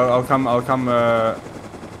 Wait. I'll come.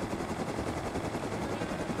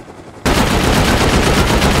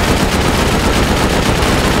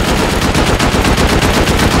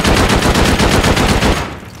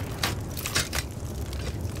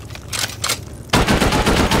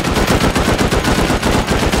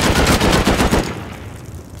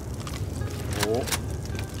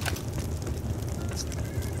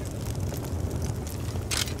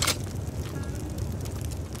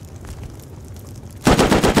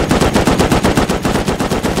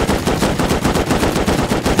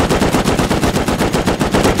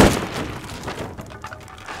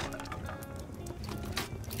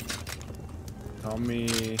 Tell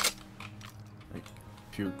me, like,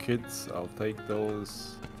 few kits. I'll take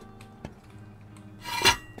those.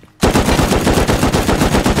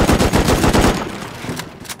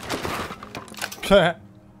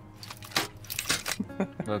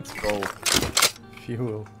 Let's go.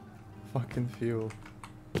 Fuel. Fucking fuel.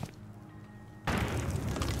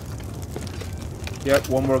 Yep,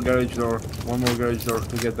 one more garage door. One more garage door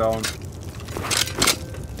to get down.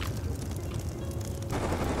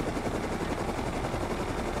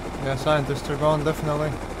 Yeah, scientists are gone,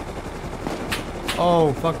 definitely.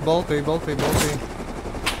 Oh, fuck, bolty.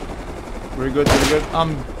 Very good, very good.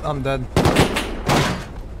 I'm dead.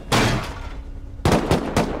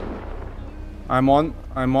 I'm on.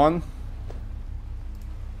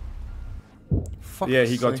 Fuck. Yeah,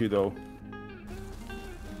 he got you though.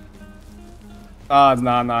 Ah,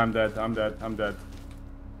 nah, I'm dead.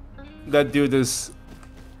 That dude is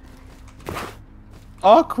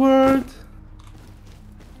awkward.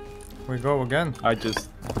 We go again. I just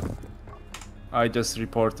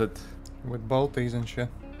reported. With bolties and shit.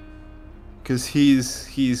 Cause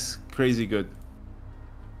he's crazy good.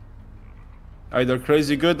 Either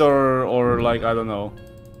crazy good or like, I don't know.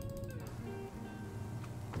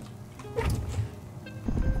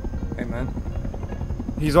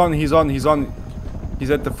 He's on. He's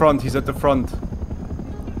at the front. He's at the front.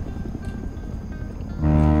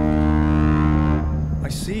 I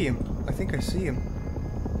see him. I think I see him.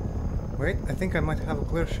 Wait, I think I might have a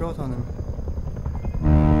clear shot on him.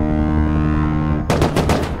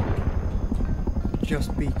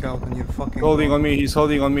 Just peek out on your fucking... Holding on me. He's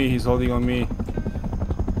holding on me. He's holding on me.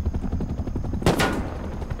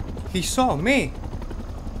 He saw me!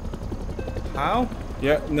 How?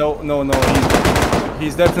 Yeah, no.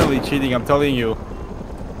 He's definitely cheating, I'm telling you.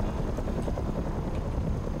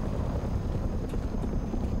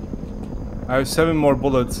 I have 7 more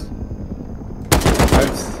bullets.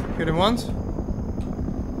 Hit him once?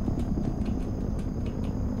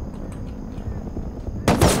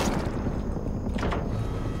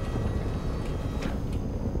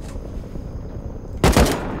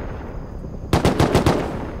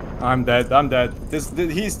 I'm dead. I'm dead.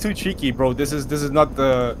 He's too cheeky, bro. This is not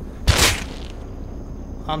the...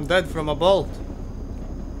 I'm dead from a bolt.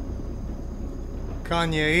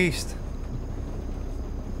 Kanye East.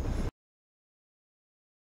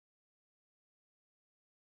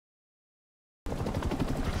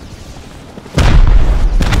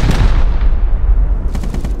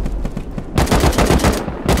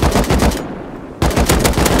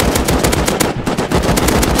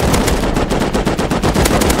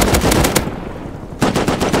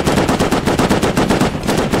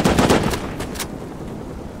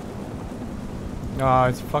 Ah,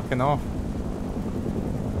 it's fucking off.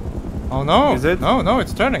 Oh no! Is it? No,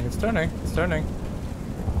 it's turning, it's turning.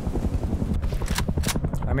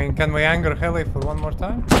 I mean, can we anger Heli for one more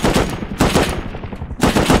time?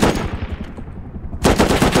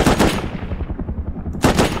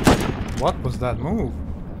 What was that move?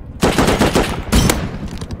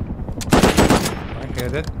 I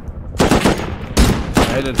hit it.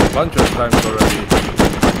 I hit it a bunch of times already.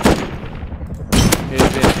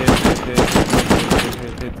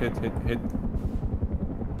 Hit.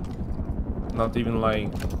 Not even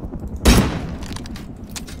lying.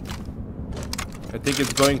 I think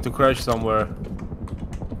it's going to crash somewhere.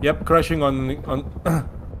 Yep, crashing on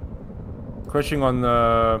crashing on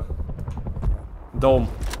dome.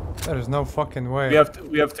 There is no fucking way. We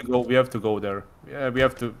have to go there. Yeah, we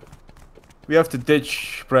have to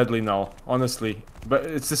ditch Bradley now, honestly. But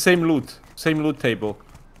it's the same loot table.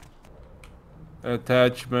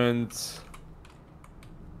 Attachments.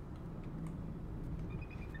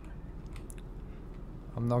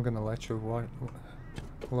 I'm not gonna let you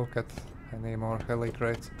look at any more heli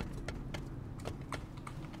crates.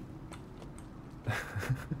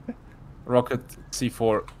 Rocket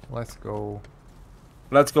C4. Let's go.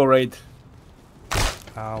 Let's go raid.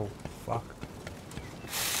 Ow, fuck.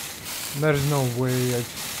 There's no way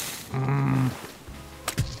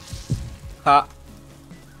Ha!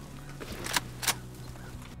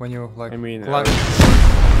 when you like... I mean,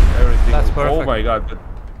 everything. That's perfect. Oh my god!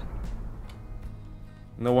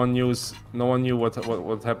 No one knew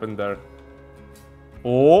what happened there.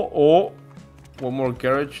 Oh! One more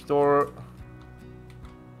garage door.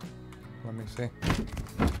 Let me see.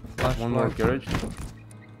 One more garage.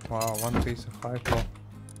 Wow, one piece of hypo.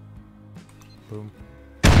 Boom.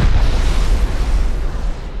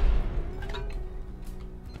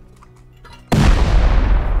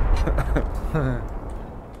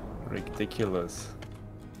 Ridiculous.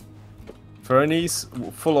 Furnace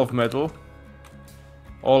full of metal.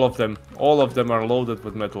 All of them are loaded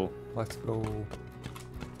with metal. Let's go.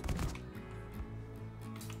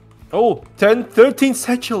 Oh, 13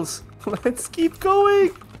 satchels. Let's keep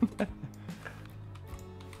going.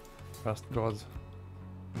 Rust gods.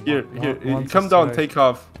 Here, One come down, straight. take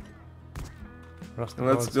off. Rust And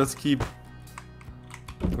gods.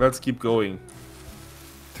 let's keep going.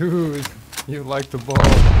 Dude, you like the ball.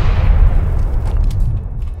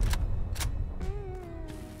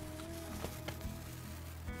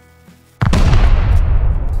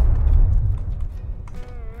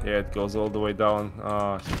 Yeah, it goes all the way down.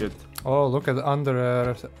 Ah, shit. Oh, look at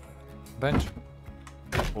under bench.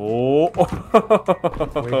 Oh,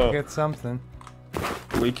 We get something.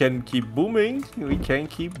 we can keep booming. We can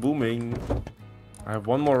keep booming. I have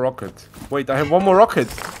one more rocket. Wait, I have one more rocket.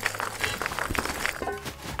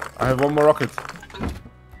 I have one more rocket.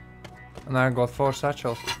 And I got 4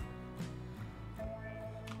 satchels.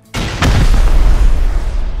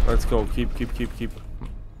 Let's go. Keep.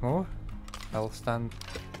 Move. I'll stand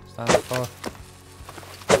far.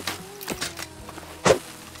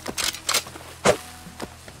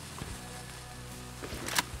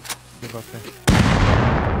 You got me.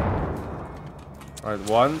 Alright,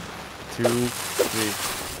 1, 2,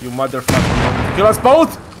 3. You motherfucker. Kill us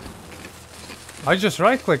both! I just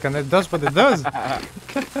right click and it does what it does.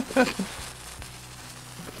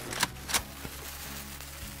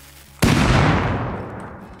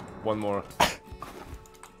 One more.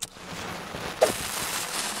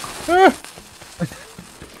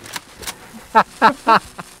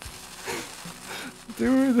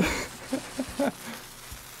 Dude.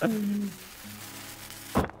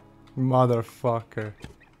 Motherfucker.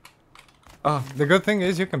 Ah, The good thing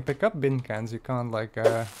is you can pick up bin cans, you can't like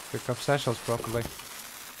pick up satchels properly.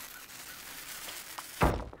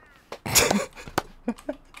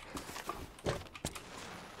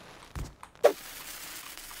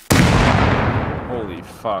 holy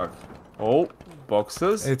fuck. Oh,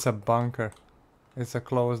 boxes? It's a bunker. It's a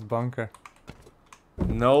closed bunker.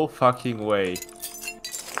 No fucking way.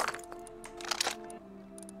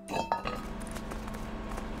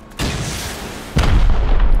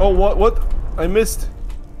 Oh, what? I missed.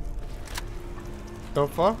 So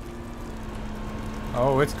far?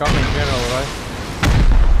 Oh, it's coming here, alright.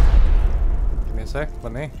 Give me a sec,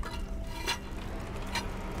 let me.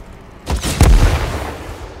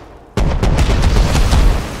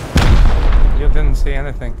 You didn't see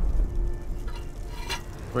anything.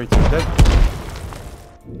 Wait, you're dead?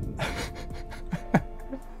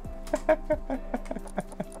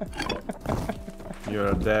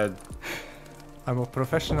 You're dead. I'm a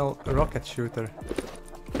professional rocket shooter.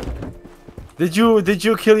 Did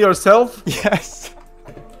you kill yourself? Yes!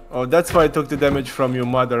 Oh, that's why I took the damage from you,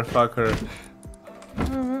 motherfucker.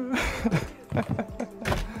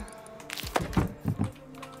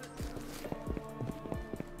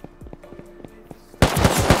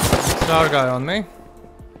 Star guy on me.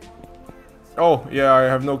 Oh, yeah, I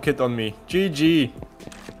have no kit on me. GG.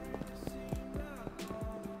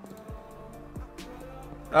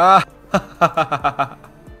 Ah.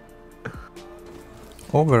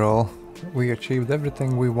 Overall, we achieved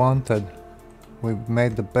everything we wanted. We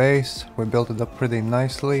made the base, we built it up pretty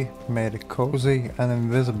nicely, made it cozy and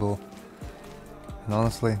invisible. And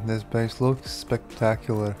honestly, this base looks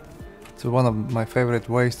spectacular. It's one of my favorite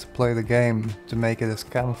ways to play the game, to make it as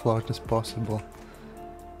camouflaged as possible.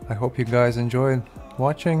 I hope you guys enjoyed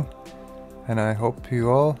watching, and I hope you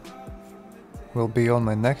all will be on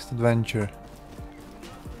my next adventure.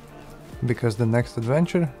 Because the next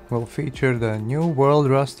adventure will feature the new World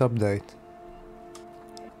Rust update.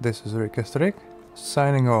 This is Rick,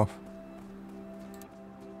 signing off.